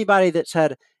 For anybody that's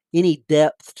had any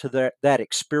depth to that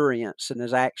experience and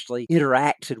has actually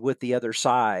interacted with the other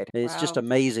side. It's just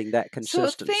amazing, that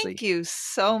consistency. So thank you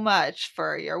so much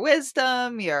for your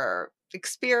wisdom, your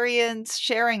experience,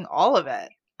 sharing all of it.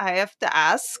 I have to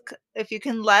ask if you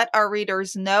can let our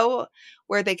readers know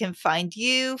where they can find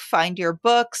you, find your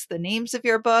books, the names of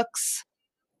your books.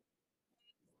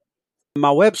 My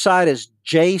website is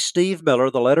J. Steve Miller,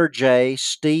 the letter J,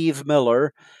 Steve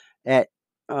Miller at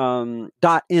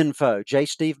 .info,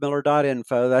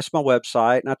 jstevemiller.info. That's my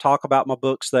website, and I talk about my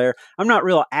books there. I'm not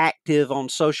real active on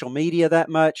social media that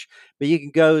much, but you can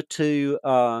go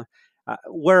to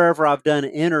wherever I've done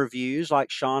interviews, like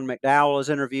Sean McDowell has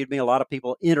interviewed me. A lot of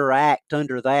people interact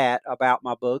under that about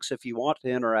my books. If you want to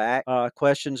interact,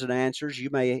 questions and answers, you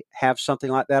may have something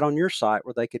like that on your site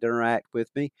where they could interact with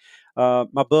me.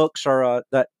 My books are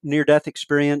that near-death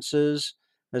experiences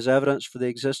as evidence for the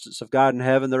existence of God in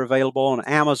heaven. They're available on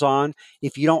Amazon.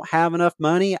 If you don't have enough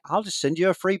money, I'll just send you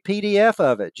a free PDF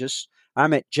of it.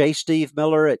 I'm at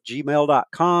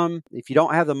jstevemiller@gmail.com. If you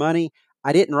don't have the money,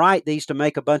 I didn't write these to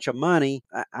make a bunch of money.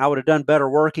 I would have done better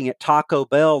working at Taco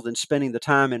Bell than spending the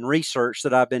time in research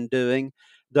that I've been doing.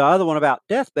 The other one about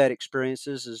deathbed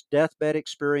experiences is Deathbed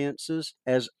Experiences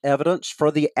as Evidence for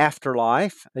the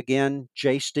Afterlife. Again,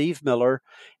 J. Steve Miller,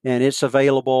 and it's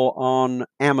available on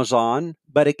Amazon.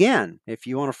 But again, if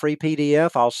you want a free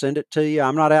PDF, I'll send it to you.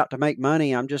 I'm not out to make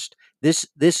money. This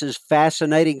is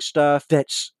fascinating stuff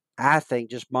that's, I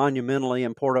think, just monumentally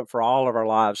important for all of our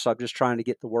lives. So I'm just trying to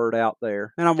get the word out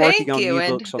there. And I'm working on new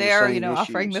books on the same issues.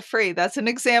 Offering the free. That's an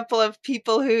example of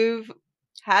people who've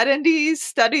had NDEs,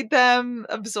 studied them,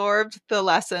 absorbed the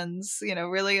lessons,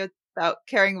 really about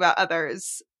caring about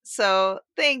others. So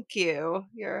thank you.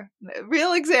 You're a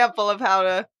real example of how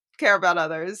to care about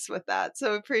others with that.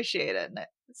 So appreciate it.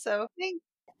 So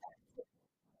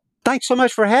thanks so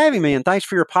much for having me, and thanks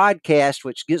for your podcast,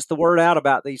 which gets the word out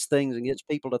about these things and gets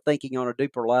people to thinking on a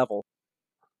deeper level.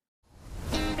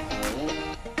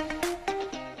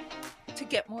 To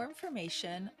get more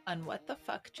information on what the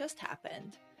fuck just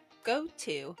happened, go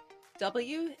to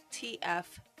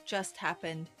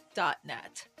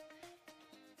wtfjusthappened.net.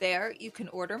 There you can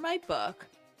order my book,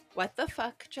 What the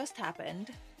Fuck Just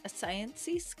Happened? A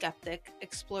Sciencey Skeptic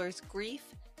Explores Grief,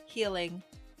 Healing,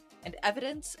 and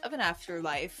Evidence of an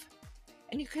Afterlife.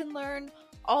 And you can learn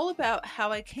all about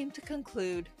how I came to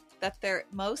conclude that there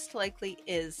most likely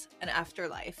is an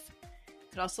afterlife.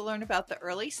 You can also learn about the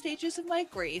early stages of my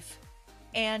grief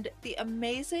and the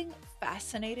amazing,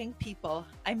 fascinating people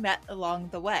I met along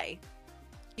the way.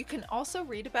 You can also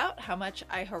read about how much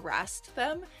I harassed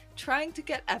them trying to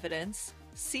get evidence,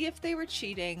 see if they were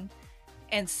cheating,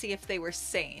 and see if they were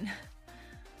sane.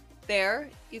 There,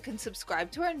 you can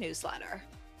subscribe to our newsletter.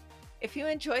 If you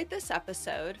enjoyed this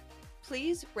episode,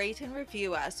 please rate and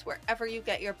review us wherever you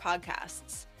get your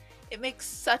podcasts. It makes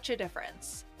such a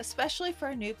difference, especially for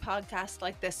a new podcast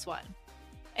like this one.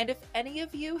 And if any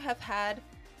of you have had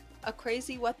a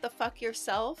crazy what the fuck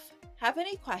yourself, have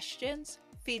any questions,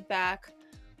 feedback,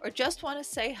 or just want to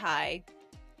say hi,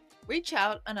 reach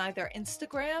out on either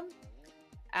Instagram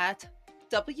at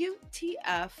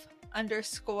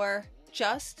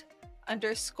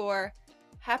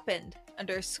WTF_just_happened_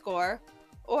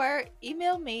 or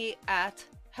email me at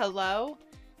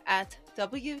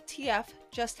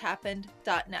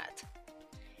hello@wtfjusthappened.net.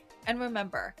 And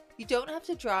remember, you don't have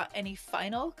to draw any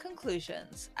final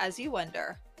conclusions as you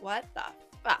wonder what the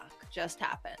fuck just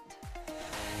happened.